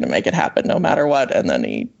this. He was going to make it happen no matter what. And then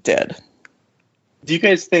he did. Do you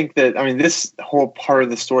guys think that, this whole part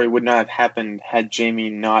of the story would not have happened had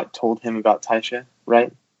Jamie not told him about Tysha,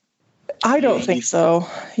 right? I don't think so.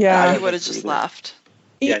 Yeah. he would have just left.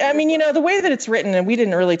 Yeah, I mean, the way that it's written, and we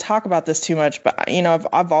didn't really talk about this too much, but,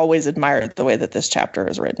 I've always admired the way that this chapter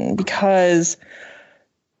is written because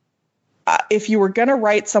if you were going to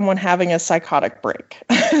write someone having a psychotic break,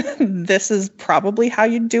 this is probably how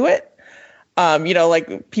you do it.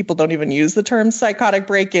 Like people don't even use the term psychotic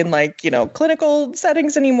break in clinical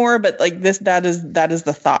settings anymore, but like that is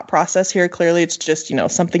the thought process here. Clearly it's just,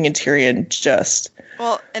 something in Tyrion just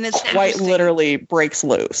and it's quite literally breaks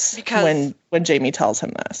loose because when Jamie tells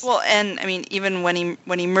him this. Well, and I mean, even when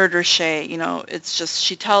he murders Shay, it's just,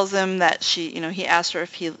 she tells him that he asked her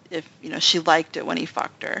if she liked it when he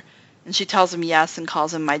fucked her. And she tells him yes and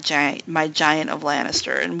calls him my giant of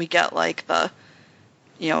Lannister. And we get like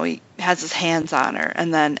he has his hands on her,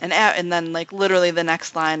 and then like literally the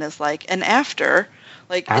next line is like, and after,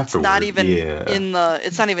 like it's not even in the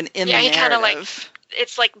he kind of like,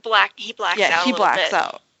 it's like he blacks out. Yeah, he blacks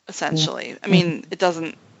out essentially. I mean, it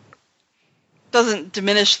doesn't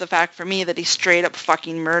diminish the fact for me that he straight up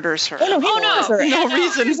fucking murders her. No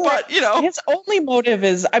reason, but his only motive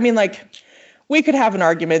is, we could have an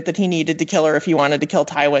argument that he needed to kill her if he wanted to kill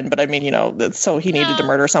Tywin, but I mean, so he needed to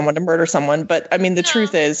murder someone. But I mean, the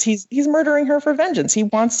truth is he's murdering her for vengeance. He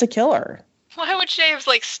wants to kill her. Why would Shay have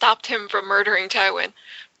stopped him from murdering Tywin?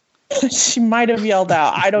 She might have yelled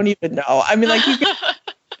out. I don't even know. I mean,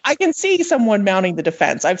 I can see someone mounting the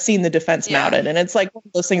defense. I've seen the defense mounted, and it's like one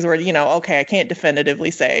of those things where, okay, I can't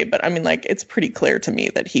definitively say, but I mean, it's pretty clear to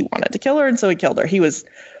me that he wanted to kill her, and so he killed her. He was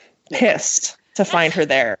pissed to find her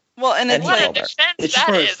there. Well, and it's what a defense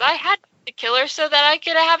that is. I had to kill her so that I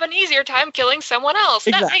could have an easier time killing someone else.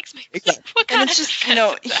 Exactly. That makes me what kind of defense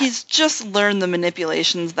is that? He's just learned the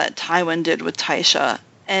manipulations that Tywin did with Tysha,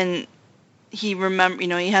 and he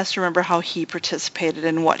has to remember how he participated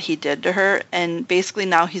in what he did to her, and basically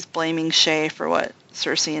now he's blaming Shay for what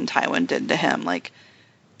Cersei and Tywin did to him. Like,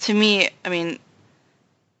 to me, I mean,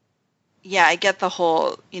 yeah, I get the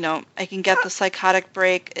whole, I can get the psychotic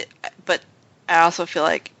break, but I also feel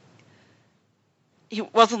like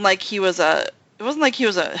it wasn't like he was a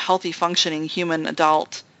healthy functioning human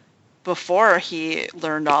adult before he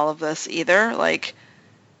learned all of this either. Like,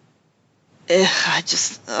 I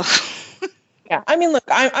just. Yeah, I mean, look,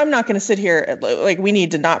 I'm not going to sit here, we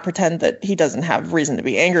need to not pretend that he doesn't have reason to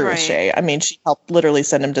be angry with Shay. I mean, she helped literally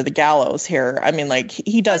send him to the gallows here. I mean,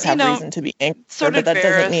 he does have reason to be angry, but that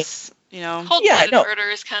doesn't mean, murder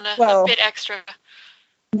is kind of a bit extra.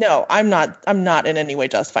 No, I'm not in any way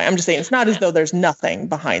justifying. I'm just saying it's not as though there's nothing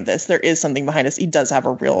behind this. There is something behind this. He does have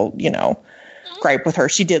a real, gripe with her.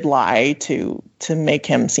 She did lie to make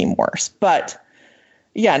him seem worse, but.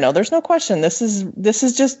 Yeah, no, there's no question. This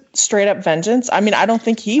is just straight up vengeance. I mean, I don't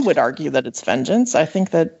think he would argue that it's vengeance. I think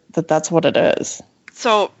that's what it is.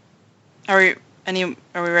 So, are we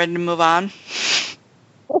ready to move on?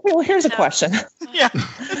 Okay, well, here's a question. Yeah.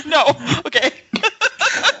 No. Okay.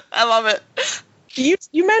 I love it.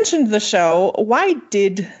 You mentioned the show. Why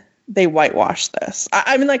did they whitewash this?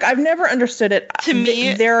 I mean, I've never understood it. To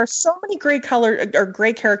me, there are so many gray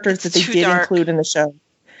characters that they did include in the show.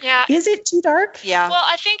 Yeah. Is it too dark? Yeah. Well,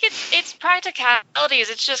 I think it's practicalities.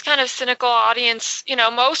 It's just kind of cynical audience. You know,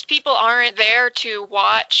 most people aren't there to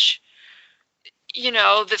watch, you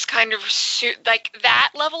know, this kind of like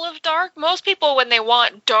that level of dark. Most people, when they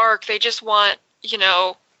want dark, they just want, you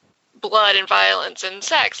know, blood and violence and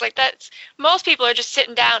sex. Like that's most people are just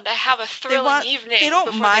sitting down to have a thrilling evening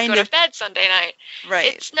before they go to bed Sunday night.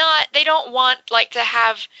 Right. It's not. They don't want like to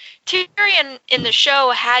have Tyrion in the show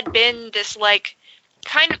had been this like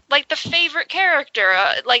kind of like the favorite character,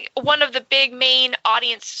 like one of the big main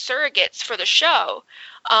audience surrogates for the show,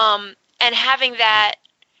 and having that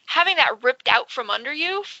ripped out from under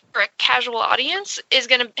you for a casual audience is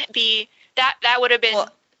going to be that would have been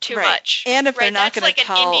too much. And if they're not going to that's like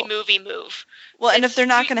an indie movie move. Well, and if they're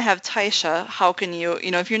not going to have Tysha, how can you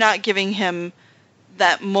know, if you're not giving him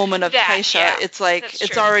that moment of Tysha, it's like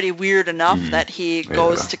it's already weird enough that he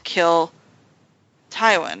goes to kill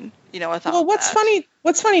Tywin, you know, without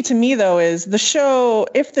What's funny to me though is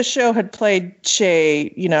if the show had played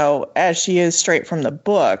Shae, you know, as she is straight from the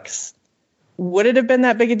books, would it have been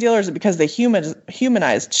that big a deal, or is it because they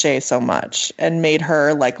humanized Shae so much and made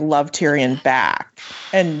her like love Tyrion back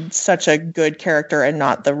and such a good character and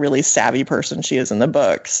not the really savvy person she is in the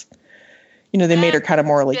books? You know, they made her kind of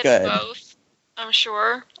morally good. Both, I'm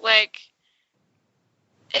sure. Like,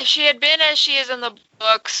 if she had been as she is in the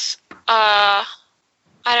books, I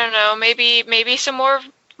don't know, maybe some more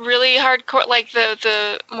really hardcore, like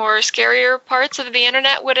the more scarier parts of the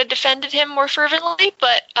internet would have defended him more fervently,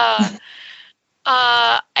 but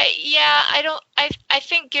I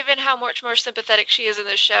think given how much more sympathetic she is in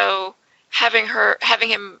the show, having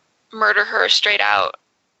him murder her straight out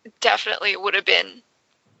definitely would have been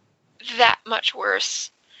that much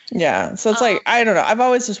worse. Yeah, so it's like, I don't know. I've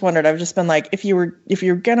always just wondered. I've just been like, if you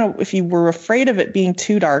were afraid of it being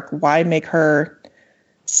too dark, why make her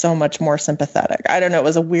so much more sympathetic? I don't know. It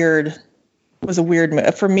was a weird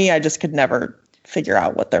for me. I just could never figure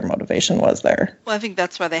out what their motivation was there. Well, I think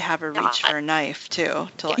that's why they have her reach for a knife too.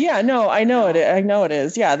 I know it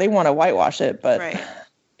is. Yeah, they want to whitewash it, but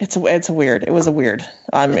it's weird. It was a weird.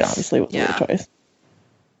 I mean, obviously, it was a weird choice.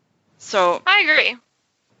 So I agree.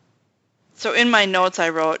 So in my notes, I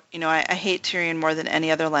wrote, you know, I hate Tyrion more than any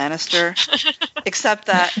other Lannister, except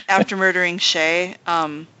that after murdering Shae,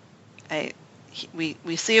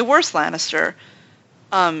 we see a worse Lannister.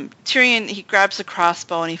 Tyrion, he grabs a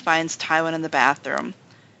crossbow and he finds Tywin in the bathroom.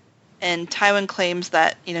 And Tywin claims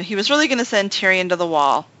that, you know, he was really going to send Tyrion to the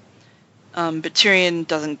wall. But Tyrion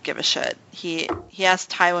doesn't give a shit. He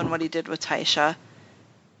asks Tywin what he did with Tysha.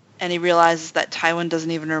 And he realizes that Tywin doesn't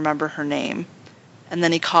even remember her name. And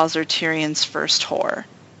then he calls her Tyrion's first whore.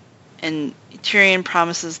 And Tyrion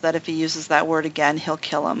promises that if he uses that word again, he'll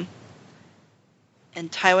kill him. And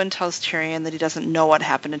Tywin tells Tyrion that he doesn't know what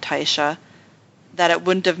happened to Tysha, that it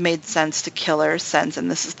wouldn't have made sense to kill her since, and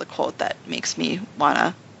this is the quote that makes me want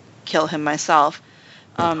to kill him myself,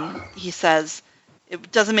 he says, it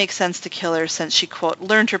doesn't make sense to kill her since she, quote,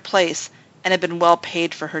 learned her place and had been well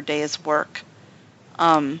paid for her day's work.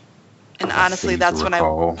 And honestly, that's when I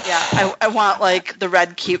want, like, the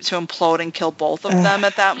Red Keep to implode and kill both of them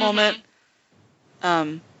at that moment.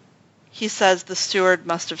 He says the steward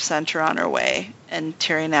must have sent her on her way, and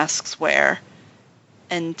Tyrion asks where.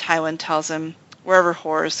 And Tywin tells him, wherever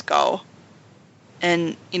whores go.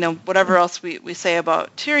 And, you know, whatever else we say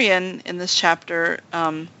about Tyrion in this chapter,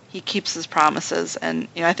 he keeps his promises. And,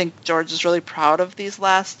 you know, I think George is really proud of this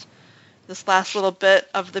last little bit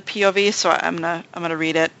of the POV, so I'm gonna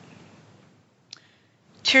read it.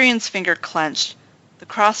 Tyrion's finger clenched. The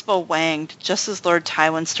crossbow wanged just as Lord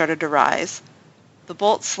Tywin started to rise. The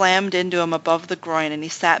bolt slammed into him above the groin, and he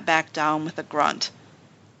sat back down with a grunt.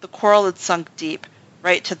 The quarrel had sunk deep,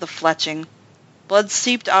 right to the fletching. Blood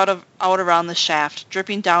seeped out around the shaft,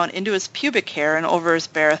 dripping down into his pubic hair and over his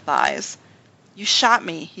bare thighs. You shot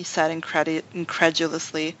me, he said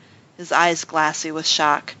incredulously, his eyes glassy with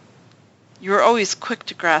shock. You were always quick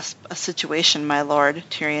to grasp a situation, my lord,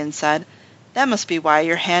 Tyrion said. That must be why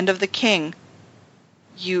you're Hand of the King.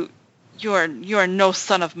 You are no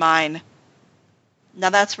son of mine. Now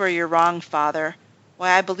that's where you're wrong, father.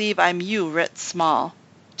 Why, I believe I'm you writ small.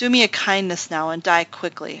 Do me a kindness now and die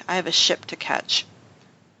quickly. I have a ship to catch.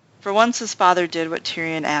 For once his father did what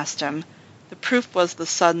Tyrion asked him. The proof was the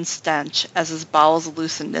sudden stench as his bowels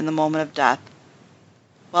loosened in the moment of death.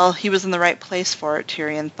 Well, he was in the right place for it,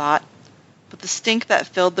 Tyrion thought. But the stink that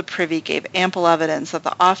filled the privy gave ample evidence that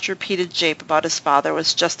the oft-repeated jape about his father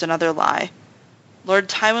was just another lie. Lord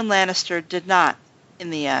Tywin Lannister did not, in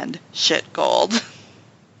the end, shit gold.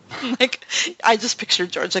 Like, I just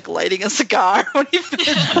pictured George like lighting a cigar when he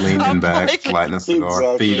finished. Leaning back, lighting a cigar,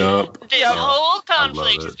 Exactly. feet up. This Yeah. whole I love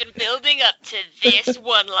conflict it. has been building up to this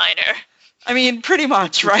one-liner. I mean, pretty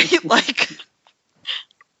much, right? Like,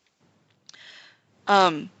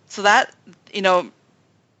 so that, you know,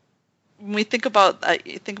 when we think about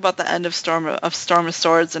the end of Storm of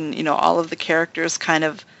Swords, and you know, all of the characters kind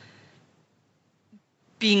of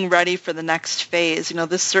being ready for the next phase, you know,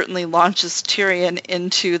 this certainly launches Tyrion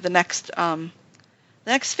into the next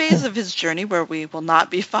phase of his journey, where we will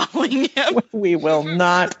not be following him. We will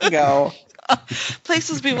not go.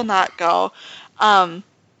 Places we will not go.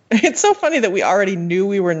 It's so funny that we already knew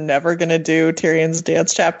we were never going to do Tyrion's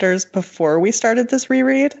dance chapters before we started this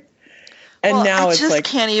reread. And Well, now I it's just like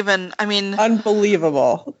can't even. I mean,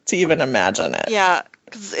 unbelievable to even imagine it. yeah,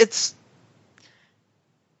 because it's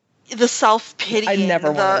the self-pity. I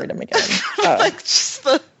never want to read them again. Like, just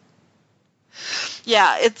the.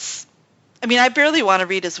 Yeah, it's. I mean, I barely want to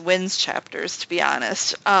read his wins chapters, to be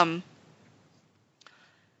honest. You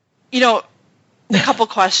know, a couple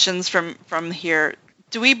questions from here.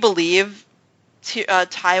 Do we believe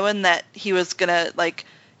Tywin that he was gonna like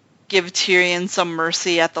give Tyrion some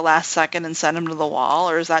mercy at the last second and send him to the wall,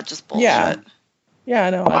 or is that just bullshit? Yeah. Yeah,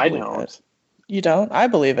 no, I believe don't. it. You don't? I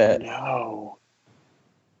believe it. No.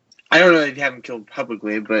 I don't know if you have him killed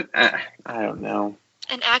publicly, but I don't know.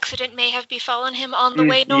 An accident may have befallen him on the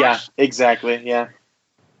way north. Yeah, exactly. Yeah.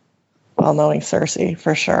 Well, knowing Cersei,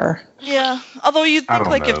 for sure. Yeah, although you'd I think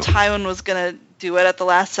don't like if know. Tywin was gonna do it at the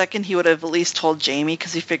last second, he would have at least told Jaime,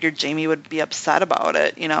 because he figured Jaime would be upset about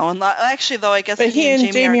it, you know. And actually, though, I guess But he and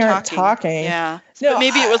Jaime aren't talking. talking. Yeah, No, but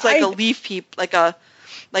maybe it was like I- a leaf heap, like a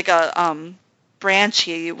branch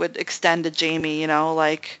he would extend to Jaime, you know,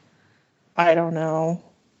 like. I don't know.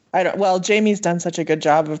 Well, Jaime's done such a good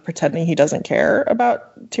job of pretending he doesn't care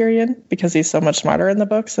about Tyrion because he's so much smarter in the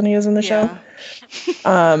books than he is in the show.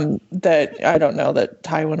 That I don't know that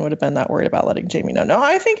Tywin would have been that worried about letting Jaime know. No,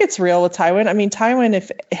 I think it's real with Tywin. I mean, Tywin,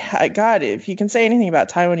 if you can say anything about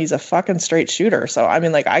Tywin, he's a fucking straight shooter. So, I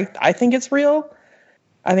mean, like, I think it's real.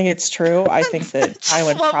 I think it's true. I think that I just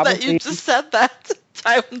Tywin love probably. that you just said that.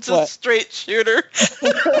 Tywin's a What? straight shooter.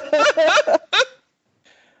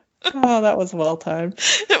 Oh, that was well timed.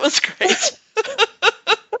 It was great.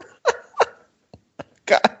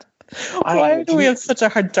 God. Why do we have such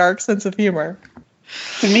a dark sense of humor?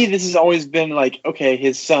 To me, this has always been like, okay,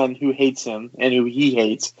 his son, who hates him and who he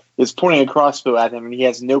hates, is pointing a crossbow at him, and he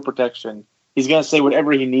has no protection. He's going to say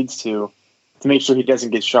whatever he needs to make sure he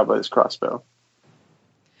doesn't get shot by this crossbow.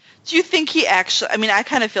 Do you think he actually? I mean, I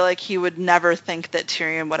kind of feel like he would never think that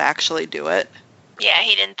Tyrion would actually do it. Yeah,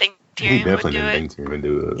 he didn't think He Tyrion would definitely do didn't it. think Tyrion would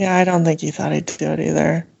do it. Yeah, I don't think he thought he'd do it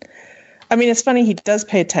either. I mean, it's funny, he does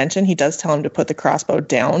pay attention. He does tell him to put the crossbow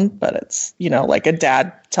down, but it's, you know, like a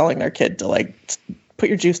dad telling their kid to, like, put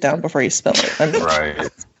your juice down before you spill it. I mean, Right.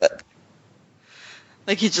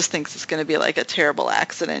 Like, he just thinks it's going to be like a terrible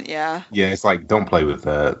accident. Yeah, Yeah, it's like, don't play with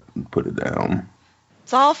that. Put it down.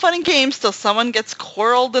 it's all fun and games till someone gets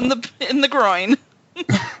quarreled in the groin.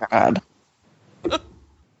 God.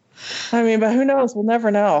 I mean, but who knows? We'll never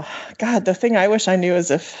know. God, the thing I wish I knew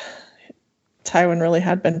is if Tywin really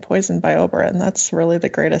had been poisoned by Oberyn. That's really the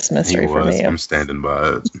greatest He mystery for was. me. I'm standing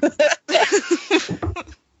by it.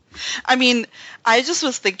 I mean, I just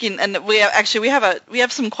was thinking, and we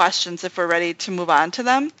have some questions if we're ready to move on to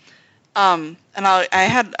them. And I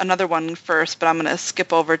had another one first, but I'm going to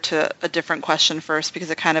skip over to a different question first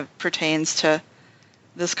because it kind of pertains to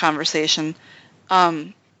this conversation.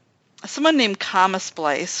 Someone named Comma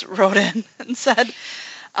Splice wrote in and said,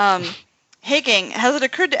 "Hey gang, has it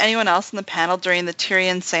occurred to anyone else in the panel during the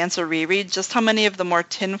Tyrion Sansa reread just how many of the more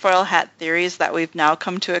tinfoil hat theories that we've now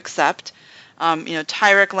come to accept?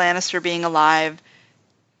 Tyrek Lannister being alive,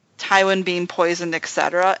 Tywin being poisoned,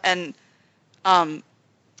 etc.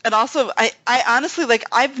 And also, I honestly, like,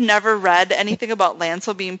 I've never read anything about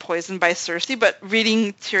Lancel being poisoned by Cersei, but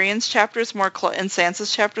reading Tyrion's chapters and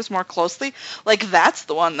Sansa's chapters more closely, like, that's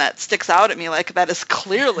the one that sticks out at me. Like, that is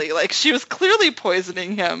clearly, like, she was clearly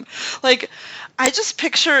poisoning him. Like, I just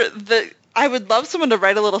picture I would love someone to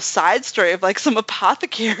write a little side story of, like, some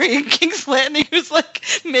apothecary in King's Landing who's, like,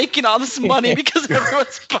 making all this money because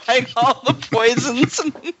everyone's buying all the poisons.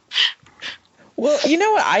 Well, you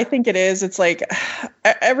know what I think it is? It's like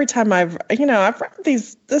every time I've read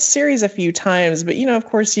this series a few times, but, of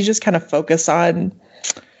course, you just kind of focus on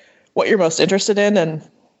what you're most interested in. And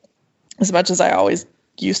as much as I always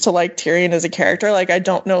used to like Tyrion as a character, like, I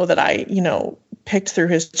don't know that I, picked through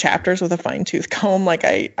his chapters with a fine-tooth comb like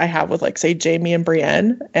I have with, like, say, Jaime and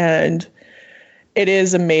Brienne. And it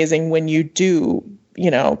is amazing when you do,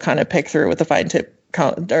 kind of pick through with a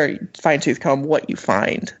fine tooth comb what you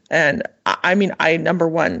find. And I mean, number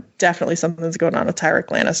one, definitely something's going on with Tyrek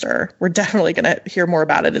Lannister. We're definitely going to hear more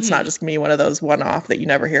about it. It's not just going to be one of those one-off that you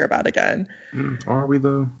never hear about again. Are we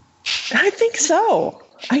though? I think so.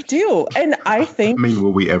 I do. And I think... I mean,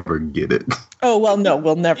 will we ever get it? Oh, well, no,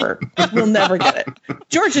 we'll never get it.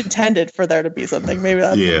 George intended for there to be something. Maybe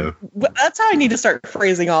that's how I need to start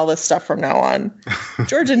phrasing all this stuff from now on.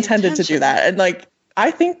 George intended to do that. And like,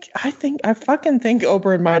 I fucking think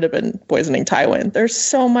Oberyn might have been poisoning Tywin. There's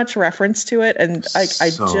so much reference to it. And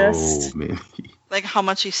many. Like how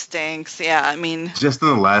much he stinks. Yeah, I mean, just in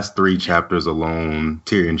the last 3 chapters alone,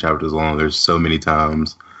 Tyrion chapters alone, there's so many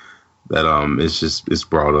times that it's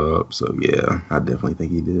brought up. So yeah, I definitely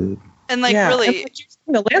think he did. And really,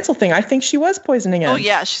 the Lancel thing, I think she was poisoning him. Oh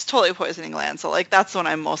yeah, she's totally poisoning Lancel. Like that's what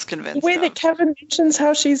I'm most convinced. The way that Kevin mentions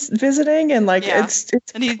how she's visiting and it's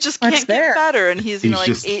and he just can't get better, and he's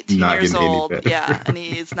 18 years old. Yeah, and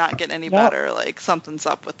he's not getting any better. Like something's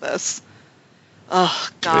up with this. Oh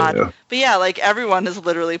God. Yeah. But yeah, like everyone is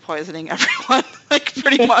literally poisoning everyone, like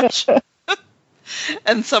pretty much.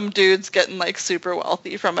 And some dude's getting like super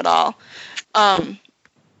wealthy from it all.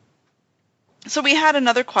 So we had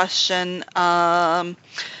another question from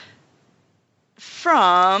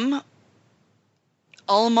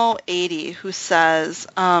Ulmo80 who says,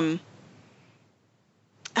 hello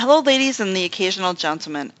ladies and the occasional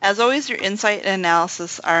gentleman. As always, your insight and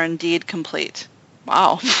analysis are indeed complete.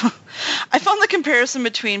 Wow. I found the comparison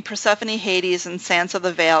between Persephone Hades and Sansa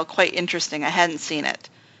the Veil quite interesting. I hadn't seen it.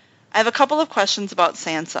 I have a couple of questions about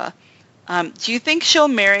Sansa. Do you think she'll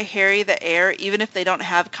marry Harry the heir even if they don't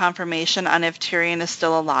have confirmation on if Tyrion is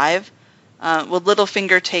still alive? Would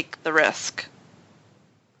Littlefinger take the risk?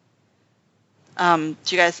 Do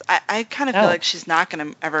you guys... I kind of feel like she's not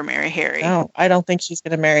going to ever marry Harry. No, I don't think she's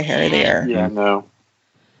going to marry Harry the heir. Yeah, no.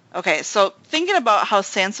 Okay, so thinking about how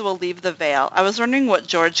Sansa will leave the Vale, I was wondering what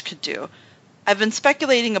George could do. I've been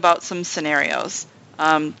speculating about some scenarios.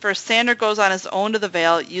 First, Sandor goes on his own to the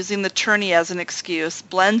Vale, using the tourney as an excuse,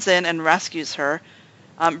 blends in and rescues her.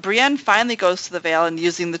 Brienne finally goes to the Vale and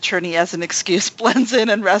using the tourney as an excuse, blends in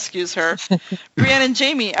and rescues her. Brienne and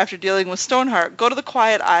Jaime, after dealing with Stoneheart, go to the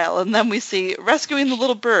Quiet Isle, and then we see Rescuing the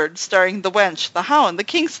Little Bird, starring the Wench, the Hound, the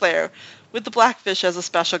Kingslayer, with the Blackfish as a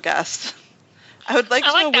special guest. I would like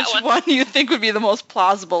to know which one you think would be the most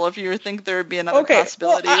plausible if you think there would be another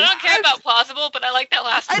possibility. Well, I don't care about plausible, but I like that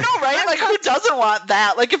last one. I know, right? Like, who doesn't want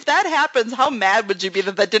that? Like, if that happens, how mad would you be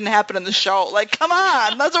that didn't happen in the show? Like, come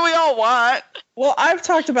on. That's what we all want. Well, I've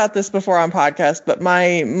talked about this before on podcast, but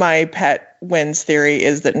my pet wins theory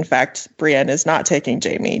is that, in fact, Brienne is not taking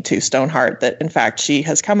Jaime to Stoneheart, that, in fact, she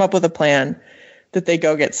has come up with a plan that they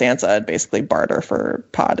go get Sansa and basically barter for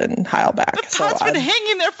Pod and Hyle back. But Pod's been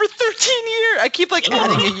hanging there for 13 years. I keep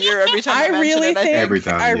adding a year every time I mention it.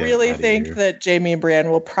 I really think that Jaime and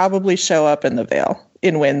Brienne will probably show up in the Vale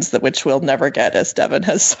in Winds, which we'll never get, as Devin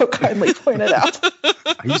has so kindly pointed out.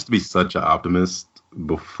 I used to be such an optimist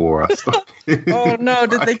before I started. Oh no,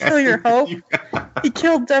 did they kill your hope? He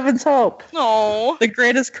killed Devin's hope. No. The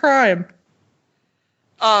greatest crime.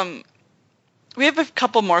 We have a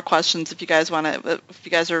couple more questions if you guys want to,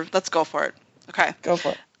 let's go for it. Okay. Go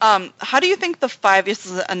for it. How do you think this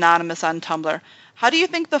is anonymous on Tumblr. How do you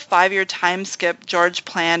think the 5-year time skip George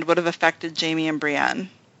planned would have affected Jaime and Brienne?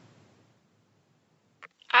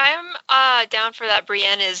 I'm down for that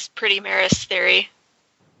Brienne is Pretty Maris theory.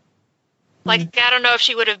 Like, I don't know if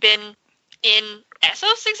she would have been in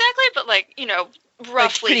Essos exactly, but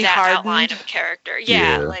roughly that hardened outline of a character.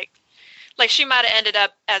 Yeah. Like she might have ended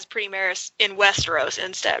up as Pretty Maris in Westeros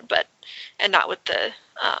instead, and not with the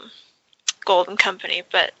Golden Company,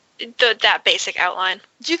 but that basic outline.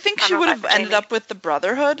 Do you think she would have ended up with the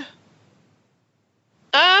Brotherhood?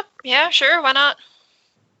 Yeah, sure, why not?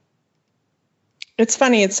 It's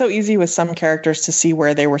funny, it's so easy with some characters to see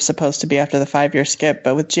where they were supposed to be after the 5-year skip,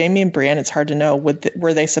 but with Jaime and Brienne, it's hard to know,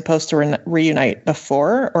 were they supposed to reunite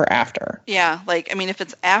before or after? Yeah, if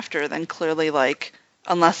it's after, then clearly,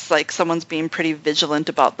 unless someone's being pretty vigilant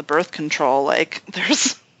about the birth control,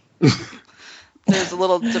 there's a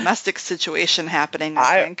little domestic situation happening,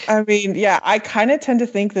 I think. I mean, yeah, I kind of tend to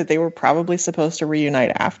think that they were probably supposed to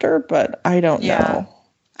reunite after, but I don't know.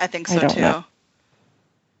 I think so too.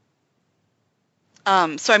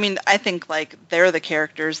 I think they're the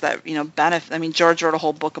characters that, benefit. George wrote a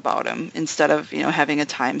whole book about him instead of, having a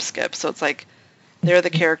time skip. So it's they're the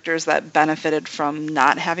characters that benefited from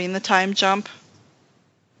not having the time jump.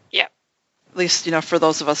 At least, for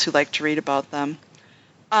those of us who like to read about them.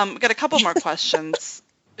 We've got a couple more questions.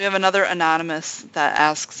 We have another anonymous that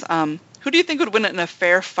asks, who do you think would win in a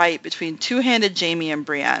fair fight between two-handed Jaime and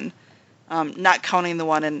Brienne? not counting the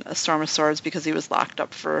one in A Storm of Swords because he was locked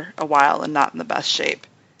up for a while and not in the best shape.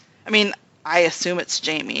 I mean, I assume it's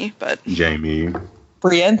Jamie, but Jamie.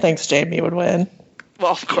 Brienne thinks Jamie would win.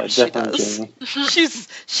 well, of course Yeah, she definitely does. Jamie.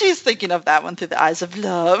 She's thinking of that one through the eyes of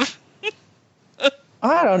love.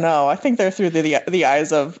 I don't know. I think they're through the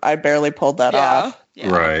eyes of I barely pulled that off. Yeah.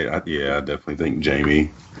 Right. I definitely think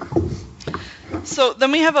Jamie. So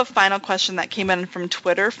then we have a final question that came in from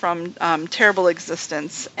Twitter from Terrible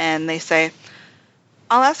Existence, and they say,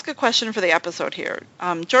 I'll ask a question for the episode here.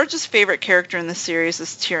 George's favorite character in the series is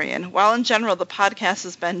Tyrion. While in general the podcast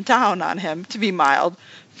has been down on him, to be mild,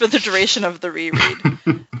 for the duration of the reread.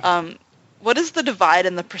 What is the divide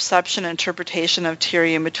in the perception and interpretation of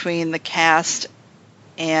Tyrion between the cast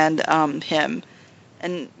and him?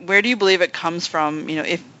 And where do you believe it comes from,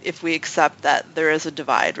 if we accept that there is a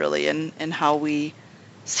divide, really, in how we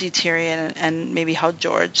see Tyrion and maybe how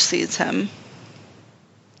George sees him?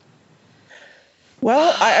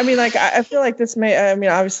 Well, I feel like this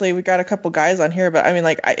obviously we got a couple guys on here, but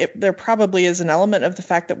there probably is an element of the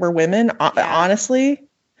fact that we're women, honestly.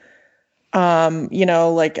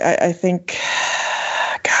 I think,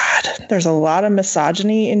 God, there's a lot of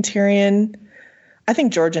misogyny in Tyrion. I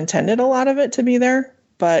think George intended a lot of it to be there,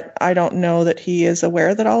 but I don't know that he is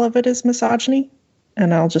aware that all of it is misogyny,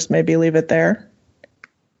 and I'll just maybe leave it there.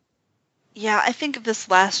 Yeah, I think this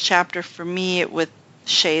last chapter for me with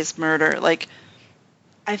Shay's murder,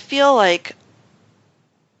 I feel like,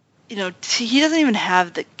 he doesn't even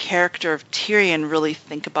have the character of Tyrion really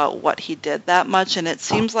think about what he did that much, and it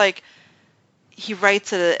seems like he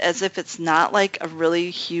writes it as if it's not like a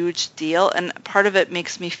really huge deal, and part of it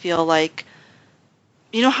makes me feel like,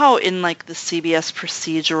 you know how in like the CBS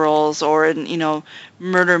procedurals or in,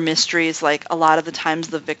 murder mysteries, like a lot of the times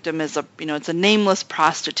the victim is it's a nameless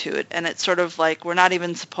prostitute, and it's sort of like we're not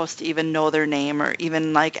even supposed to even know their name or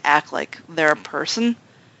even like act like they're a person.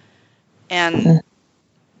 And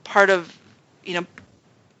part of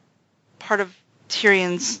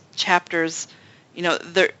Tyrion's chapters,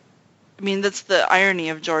 that's the irony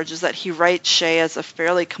of George, is that he writes Shay as a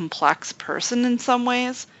fairly complex person in some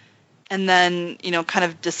ways, and then, kind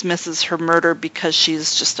of dismisses her murder because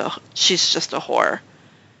she's just a whore.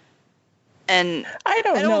 And I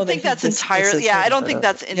don't think that's entirely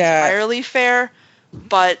fair,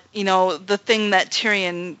 but, the thing that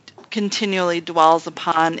Tyrion continually dwells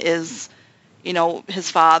upon is,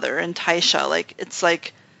 his father and Tysha.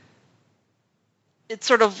 It's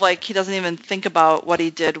sort of like he doesn't even think about what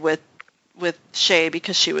he did with Shay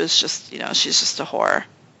because she was just, she's just a whore.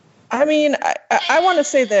 I want to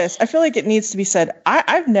say this. I feel like it needs to be said.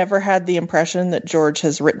 I've never had the impression that George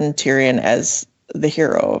has written Tyrion as the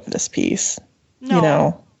hero of this piece.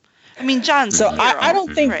 No. John's so the hero. I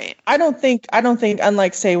don't think, right. I don't think,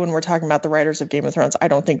 unlike say when we're talking about the writers of Game of Thrones, I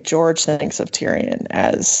don't think George thinks of Tyrion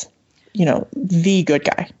as, the good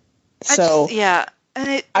guy. So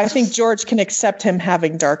I think George can accept him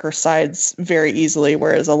having darker sides very easily,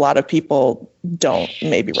 whereas a lot of people don't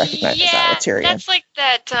maybe recognize that with Tyrion. That's like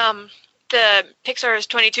that, the Pixar's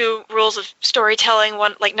 22 Rules of Storytelling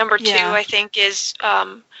one, like number 2, I think, is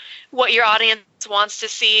what your audience wants to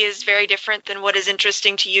see is very different than what is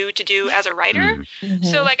interesting to you to do as a writer. Mm-hmm.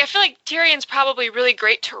 So, I feel like Tyrion's probably really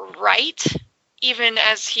great to write, even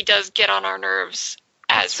as he does get on our nerves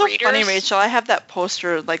as it's so readers. Funny, Rachel. I have that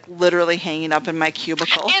poster literally hanging up in my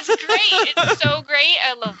cubicle. It's great. It's so great.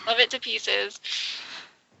 I love it to pieces.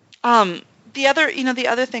 The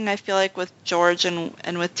other thing I feel like with George and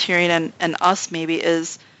with Tyrion and us maybe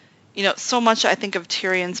is, so much I think of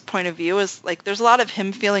Tyrion's point of view is there's a lot of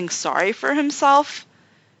him feeling sorry for himself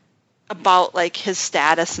about his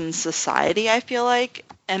status in society, I feel like.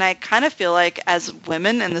 And I kind of feel like as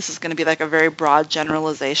women, and this is going to be a very broad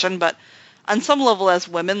generalization, but on some level as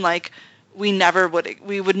women, we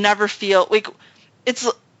would never feel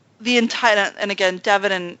it's the entire, and again,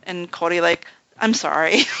 Devin and Cody, I'm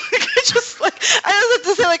sorry. I just have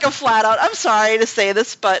to say a flat out, I'm sorry to say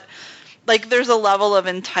this, but there's a level of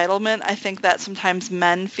entitlement I think that sometimes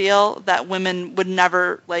men feel that women would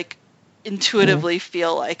never intuitively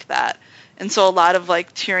feel like that. And so a lot of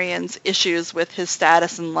Tyrion's issues with his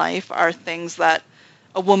status in life are things that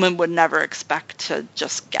a woman would never expect to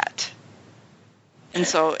just get. And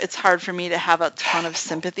so it's hard for me to have a ton of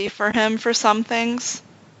sympathy for him for some things.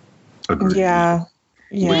 Agreed. Yeah.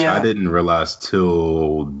 Which I didn't realize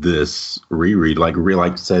till this reread. Like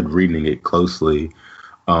you said, reading it closely,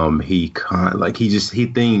 he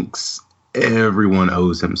thinks everyone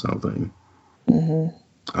owes him something.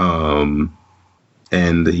 Mm-hmm.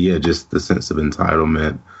 And just the sense of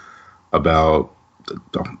entitlement about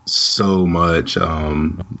so much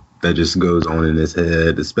that just goes on in his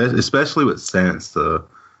head, especially with Sansa.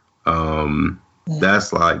 That's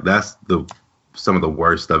some of the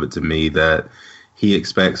worst of it to me, that he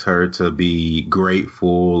expects her to be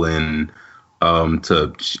grateful and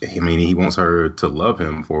he wants her to love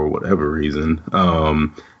him for whatever reason.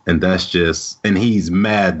 And he's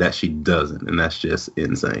mad that she doesn't, and that's just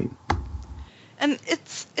insane. And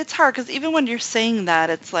it's hard because even when you're saying that,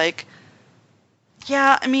 it's like,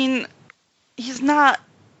 yeah, I mean, he's not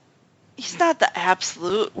the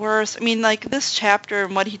absolute worst. I mean, like, this chapter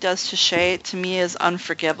and what he does to Shay, to me, is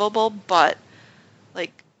unforgivable, but,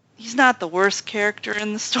 like, he's not the worst character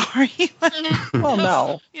in the story. Well,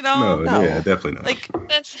 no. You know? No, yeah, definitely not. Like,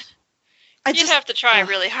 You'd have to try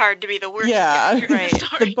really hard to be the worst Yeah, character in the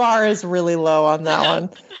story. the bar is really low on that one.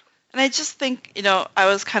 And I just think, I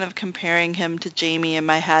was kind of comparing him to Jaime in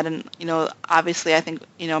my head, and, obviously I think,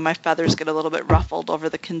 my feathers get a little bit ruffled over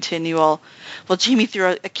the continual, well, Jaime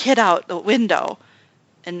threw a kid out the window,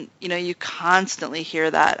 and, you constantly hear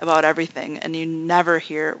that about everything, and you never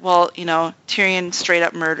hear, well, Tyrion straight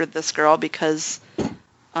up murdered this girl because,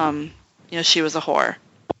 she was a whore.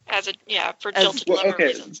 For jilted lover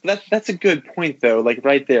reasons. That's a good point, though, like,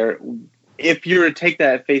 right there. If you were to take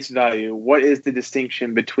that at face value, what is the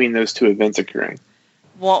distinction between those two events occurring?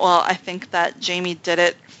 Well, I think that Jaime did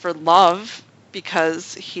it for love,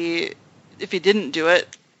 because if he didn't do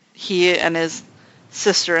it, he and his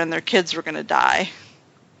sister and their kids were going to die.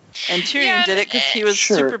 And Tyrion did it because he was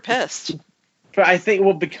super pissed. But I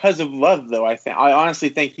think, because of love, though, I honestly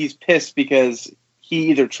think he's pissed because he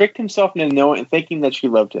either tricked himself into knowing and thinking that she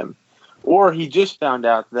loved him, or he just found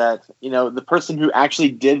out that, the person who actually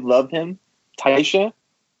did love him, Tysha,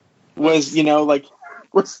 was,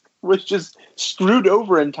 was just screwed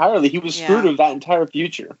over entirely. He was screwed of that entire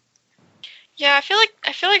future. Yeah, I feel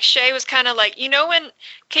like Shay was kind of like, when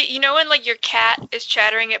like your cat is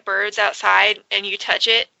chattering at birds outside and you touch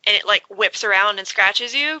it and it like whips around and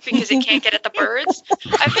scratches you because it can't get at the birds.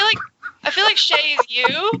 I feel like Shay is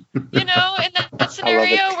you, in that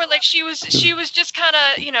scenario where like she was just kind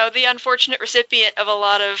of, the unfortunate recipient of a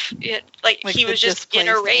lot of like he was just in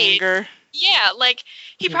a rage. Anger. Yeah, like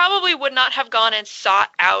he probably would not have gone and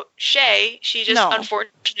sought out Shay. She just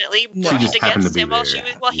unfortunately brushed against him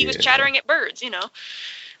while he was chattering at birds,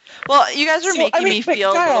 Well, you guys are making me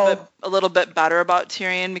feel a little bit better about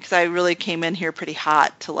Tyrion, because I really came in here pretty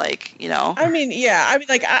hot to like, I mean,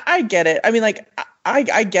 I get it. I mean, like,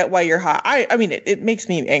 I get why you're hot. I mean, it makes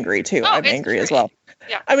me angry too. I'm angry as well.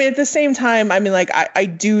 Yeah. I mean, at the same time, I mean, like, I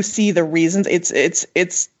do see the reasons. It's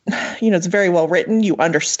it's very well written. You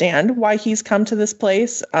understand why he's come to this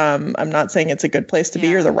place. I'm not saying it's a good place to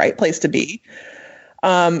be or the right place to be.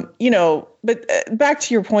 But back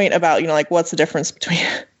to your point about, like, what's the difference between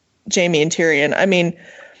Jaime and Tyrion? I mean,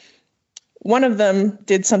 one of them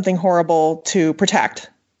did something horrible to protect,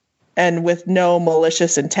 and with no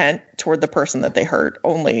malicious intent toward the person that they hurt,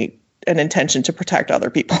 only an intention to protect other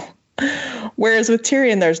people. Whereas with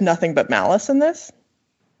Tyrion, there's nothing but malice in this.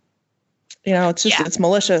 It's just, it's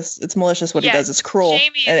malicious. It's malicious what he does. It's cruel.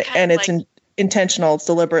 And it's intentional. It's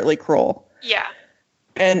deliberately cruel. Yeah.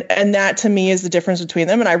 And that to me is the difference between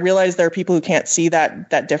them. And I realize there are people who can't see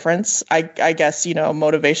that difference. I guess,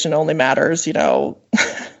 motivation only matters, in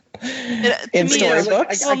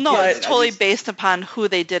storybooks. It's totally based upon who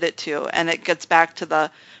they did it to. And it gets back to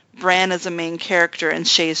the Bran is a main character and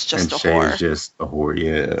Shay's just a whore. Shay's just a whore,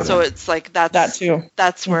 yeah. So it's like that too.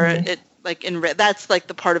 That's where it like that's like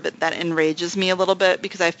the part of it that enrages me a little bit,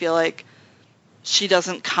 because I feel like she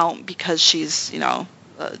doesn't count because she's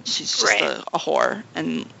she's just a whore,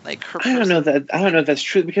 and like her. I don't know if that's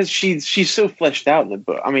true, because she's so fleshed out in the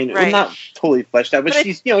book. I mean, well, not totally fleshed out, but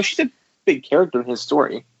she's she's a big character in his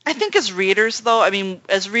story. I think as readers, though,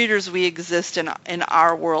 as readers, we exist in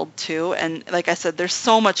our world too, and like I said, there's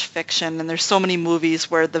so much fiction and there's so many movies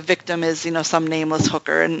where the victim is some nameless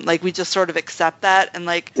hooker, and like we just sort of accept that, and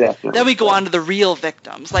like then we go on to the real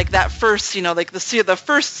victims, like that first like the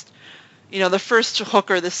first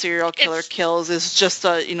hooker the serial killer kills is just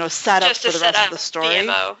a set up for the rest of the story.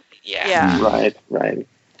 BMO. Yeah. Right.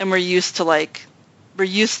 And we're used to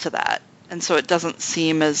that, and so it doesn't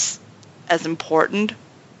seem as important.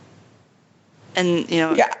 And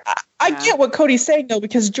I get what Cody's saying though,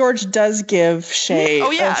 because George does give Shay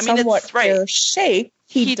a somewhat fair shake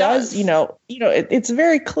he does. It's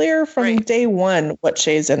very clear from Right. day one what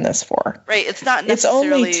Shay's in this for. Right. It's not It's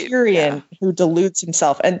necessarily only Tyrion who deludes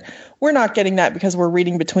himself. And we're not getting that because we're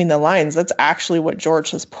reading between the lines. That's actually what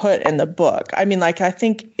George has put in the book. I mean, like, I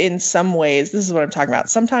think in some ways, this is what I'm talking about.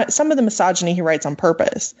 Sometimes some of the misogyny he writes on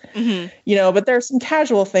purpose, but there are some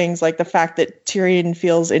casual things like the fact that Tyrion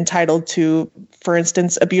feels entitled to, for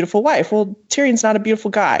instance, a beautiful wife. Well, Tyrion's not a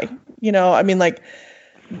beautiful guy. I mean, like,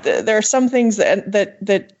 there are some things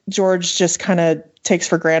that George just kind of takes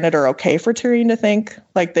for granted are okay for Tyrion to think,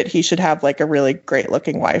 like that he should have like a really great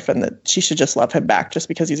looking wife and that she should just love him back just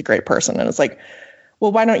because he's a great person. And it's like,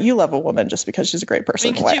 well, why don't you love a woman just because she's a great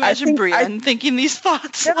person? I mean, could you imagine Brienne thinking these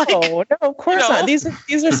thoughts? No, of course not. These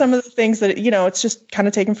are some of the things that, it's just kind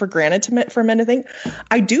of taken for granted for men to think.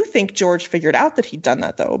 I do think George figured out that he'd done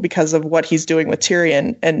that, though, because of what he's doing with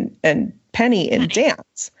Tyrion and Penny in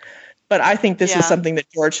Dance. But I think this is something that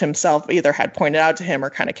George himself either had pointed out to him or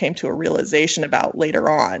kind of came to a realization about later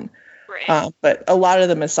on. Right. But a lot of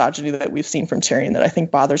the misogyny that we've seen from Tyrion that I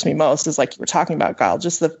think bothers me most is, like you were talking about, Kyle,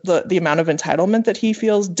 just the amount of entitlement that he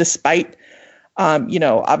feels despite,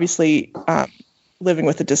 obviously living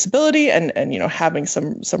with a disability and having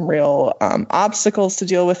some real obstacles to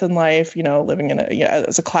deal with in life, living in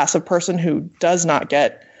as a class of person who does not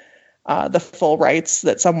get the full rights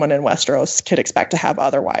that someone in Westeros could expect to have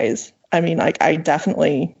otherwise. I mean, like, I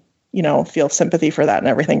definitely, feel sympathy for that and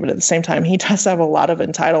everything. But at the same time, he does have a lot of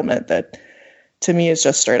entitlement that to me is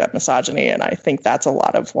just straight up misogyny. And I think that's a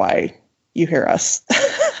lot of why you hear us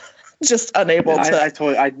just unable to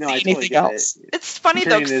see anything else. It's funny,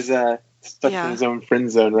 Tyrion though. is stuck in his own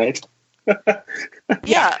friend zone, right?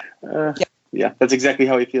 Yeah, that's exactly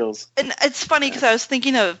how he feels. And it's funny because I was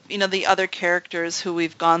thinking of, the other characters who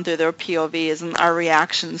we've gone through their POVs and our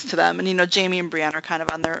reactions to them. And, Jaime and Brienne are kind of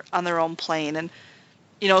on their own plane. And,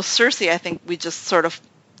 Cersei, I think we just sort of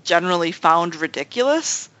generally found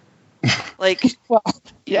ridiculous. Like, well,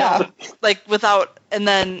 yeah. Like without, and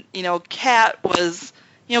then, Kat was,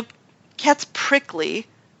 Kat's prickly,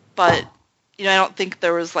 but, I don't think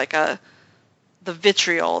there was like the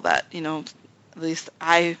vitriol that, at least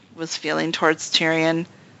I was feeling towards Tyrion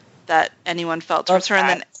that anyone felt towards her.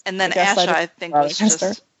 And then Asha, I think, was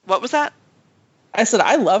just... What was that? I said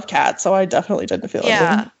I love Kat, so I definitely didn't feel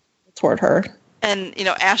anything toward her. And,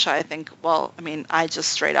 Asha, I think, I just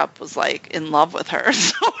straight up was, like, in love with her.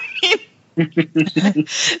 So,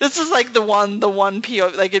 this is, like, the one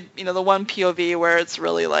POV, like, the one POV where it's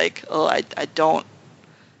really like, oh, I don't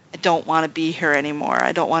want to be here anymore.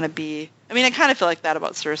 I don't want to be... I kind of feel like that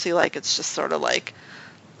about Cersei. Like, it's just sort of like,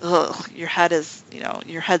 ugh, your head's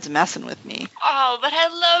messing with me. Oh, but I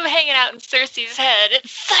love hanging out in Cersei's head. It's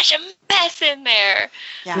such a mess in there.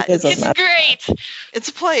 Yeah, it's great. It's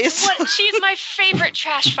a place. She's my favorite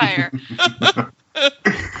trash fire.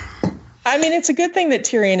 It's a good thing that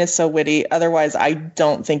Tyrion is so witty. Otherwise, I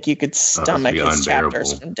don't think you could stomach his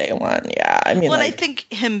chapters from day one. Yeah, I think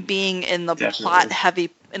him being in the plot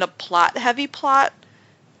heavy plot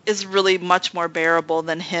is really much more bearable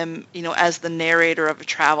than him, as the narrator of a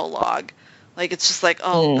travel log. Like, it's just like,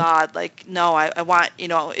 oh God, like, no, I want,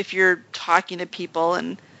 if you're talking to people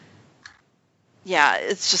and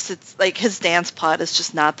it's like his dance plot is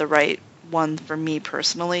just not the right one for me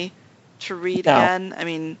personally to read again. I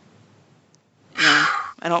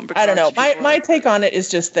don't know. My take on it is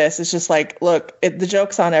just this. It's just like, look, the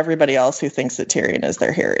joke's on everybody else who thinks that Tyrion is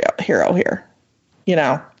their hero here.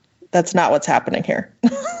 That's not what's happening here.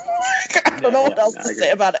 I don't know what else to say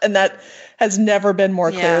about it. And that has never been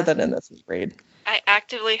more clear than in this read. I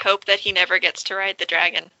actively hope that he never gets to ride the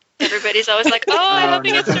dragon. Everybody's always like, oh, I hope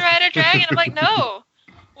he gets to ride a dragon. I'm like, no.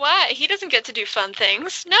 Why? He doesn't get to do fun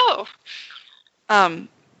things. No.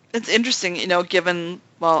 It's interesting, given,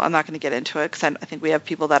 well, I'm not going to get into it because I think we have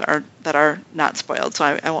people that are not spoiled, so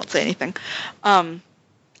I won't say anything.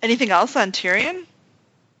 Anything else on Tyrion?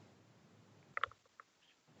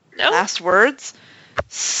 No. Last words.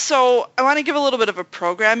 So I want to give a little bit of a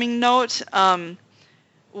programming note.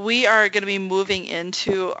 We are going to be moving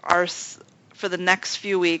into for the next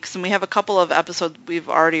few weeks, and we have a couple of episodes we've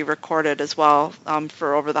already recorded as well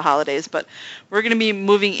for over the holidays, but we're going to be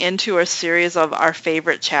moving into a series of our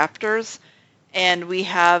favorite chapters, and we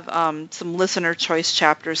have some listener choice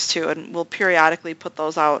chapters too, and we'll periodically put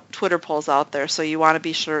those Twitter polls out there, so you want to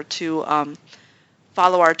be sure to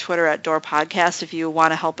follow our Twitter at Door Podcast if you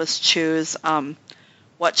want to help us choose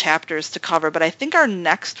what chapters to cover. But I think our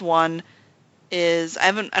next one is I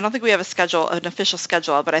don't think we have an official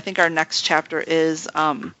schedule, but I think our next chapter is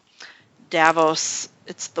Davos.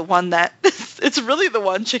 It's the one that it's really the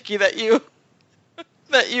one, Chicky, that you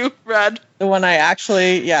that you read. The one I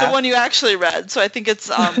actually, yeah. The one you actually read. So I think it's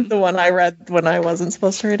The one I read when I wasn't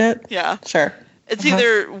supposed to read it. yeah. Sure. It's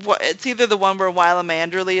either the one where Willa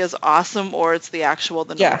Manderly is awesome, or it's the actual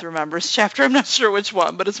The Yeah. North Remembers chapter. I'm not sure which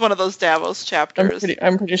one, but it's one of those Davos chapters.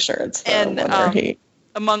 I'm pretty sure it's the And, one where he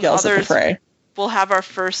Among yells at the others, Frey. we'll have our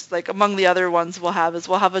first, like, among the other ones we'll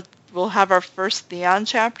have our first Theon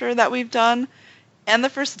chapter that we've done, and the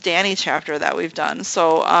first Dany chapter that we've done.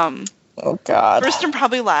 So Oh God. first and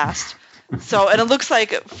probably last. So, and it looks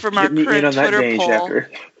like from our Get me in current on that Twitter Dany poll,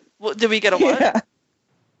 chapter. well, did we get a what? Yeah.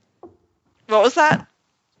 What was that?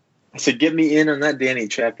 I said, get me in on that Dany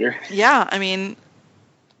chapter. Yeah, I mean,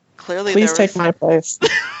 clearly Please there take my place.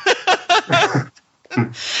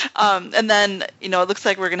 and then, it looks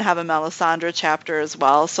like we're going to have a Melisandre chapter as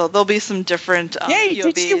well. So there'll be some different Yay! POVs.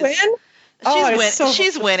 Did she win?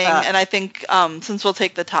 She's winning, that. and I think since we'll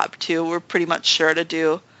take the top two, we're pretty much sure to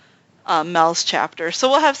do Mel's chapter. So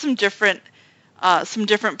we'll have some different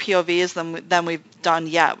POVs than we've done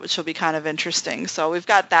yet, which will be kind of interesting. So we've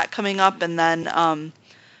got that coming up, and then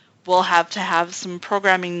we'll have to have some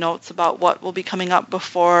programming notes about what will be coming up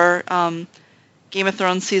before Game of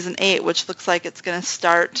Thrones Season 8, which looks like it's going to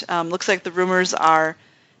start. Looks like the rumors are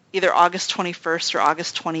either August 21st or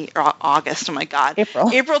August, oh my God. April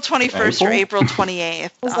 21st or April 28th. I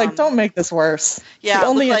was like, don't make this worse. Yeah, the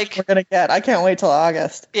only look answer like- we're gonna get. I can't wait till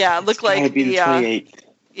August. Yeah, it looked It's gotta like be the 28th.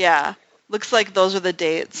 yeah, looks like those are the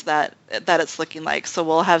dates that it's looking like. So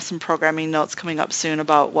we'll have some programming notes coming up soon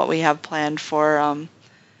about what we have planned for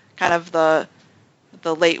kind of the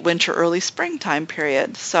late winter, early springtime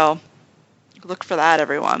period. So look for that,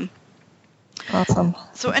 everyone. Awesome.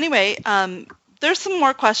 So anyway, there's some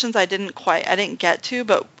more questions I didn't get to,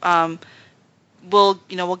 but we'll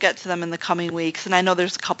get to them in the coming weeks. And I know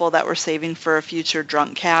there's a couple that we're saving for a future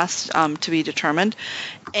drunk cast to be determined.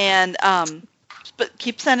 And but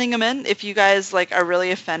keep sending them in if you guys are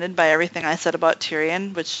really offended by everything I said about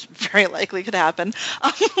Tyrion, which very likely could happen.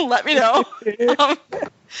 Let me know.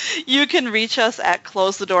 You can reach us at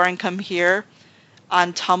Close the Door and Come Here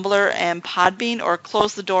on Tumblr and Podbean, or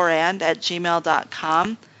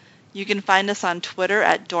closethedoorand@gmail.com. You can find us on Twitter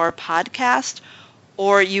at Door Podcast,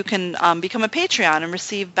 or you can become a Patreon and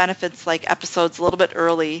receive benefits like episodes a little bit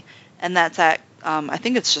early, and that's at, I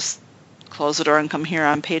think it's just Close the Door and Come Here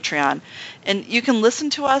on Patreon. And you can listen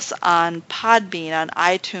to us on Podbean, on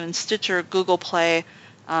iTunes, Stitcher, Google Play,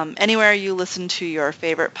 anywhere you listen to your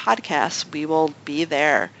favorite podcasts, we will be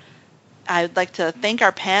there. I'd like to thank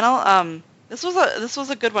our panel. This was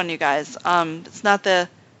a good one, you guys.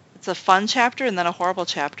 It's a fun chapter and then a horrible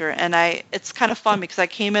chapter, and it's kind of fun because I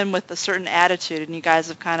came in with a certain attitude, and you guys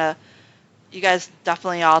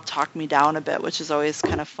definitely all talked me down a bit, which is always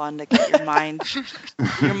kind of fun to get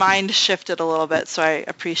your mind shifted a little bit. So I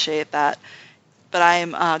appreciate that. But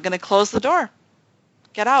I'm going to close the door.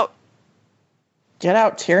 Get out. Get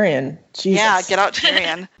out, Tyrion. Jesus. Yeah, get out,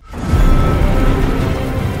 Tyrion.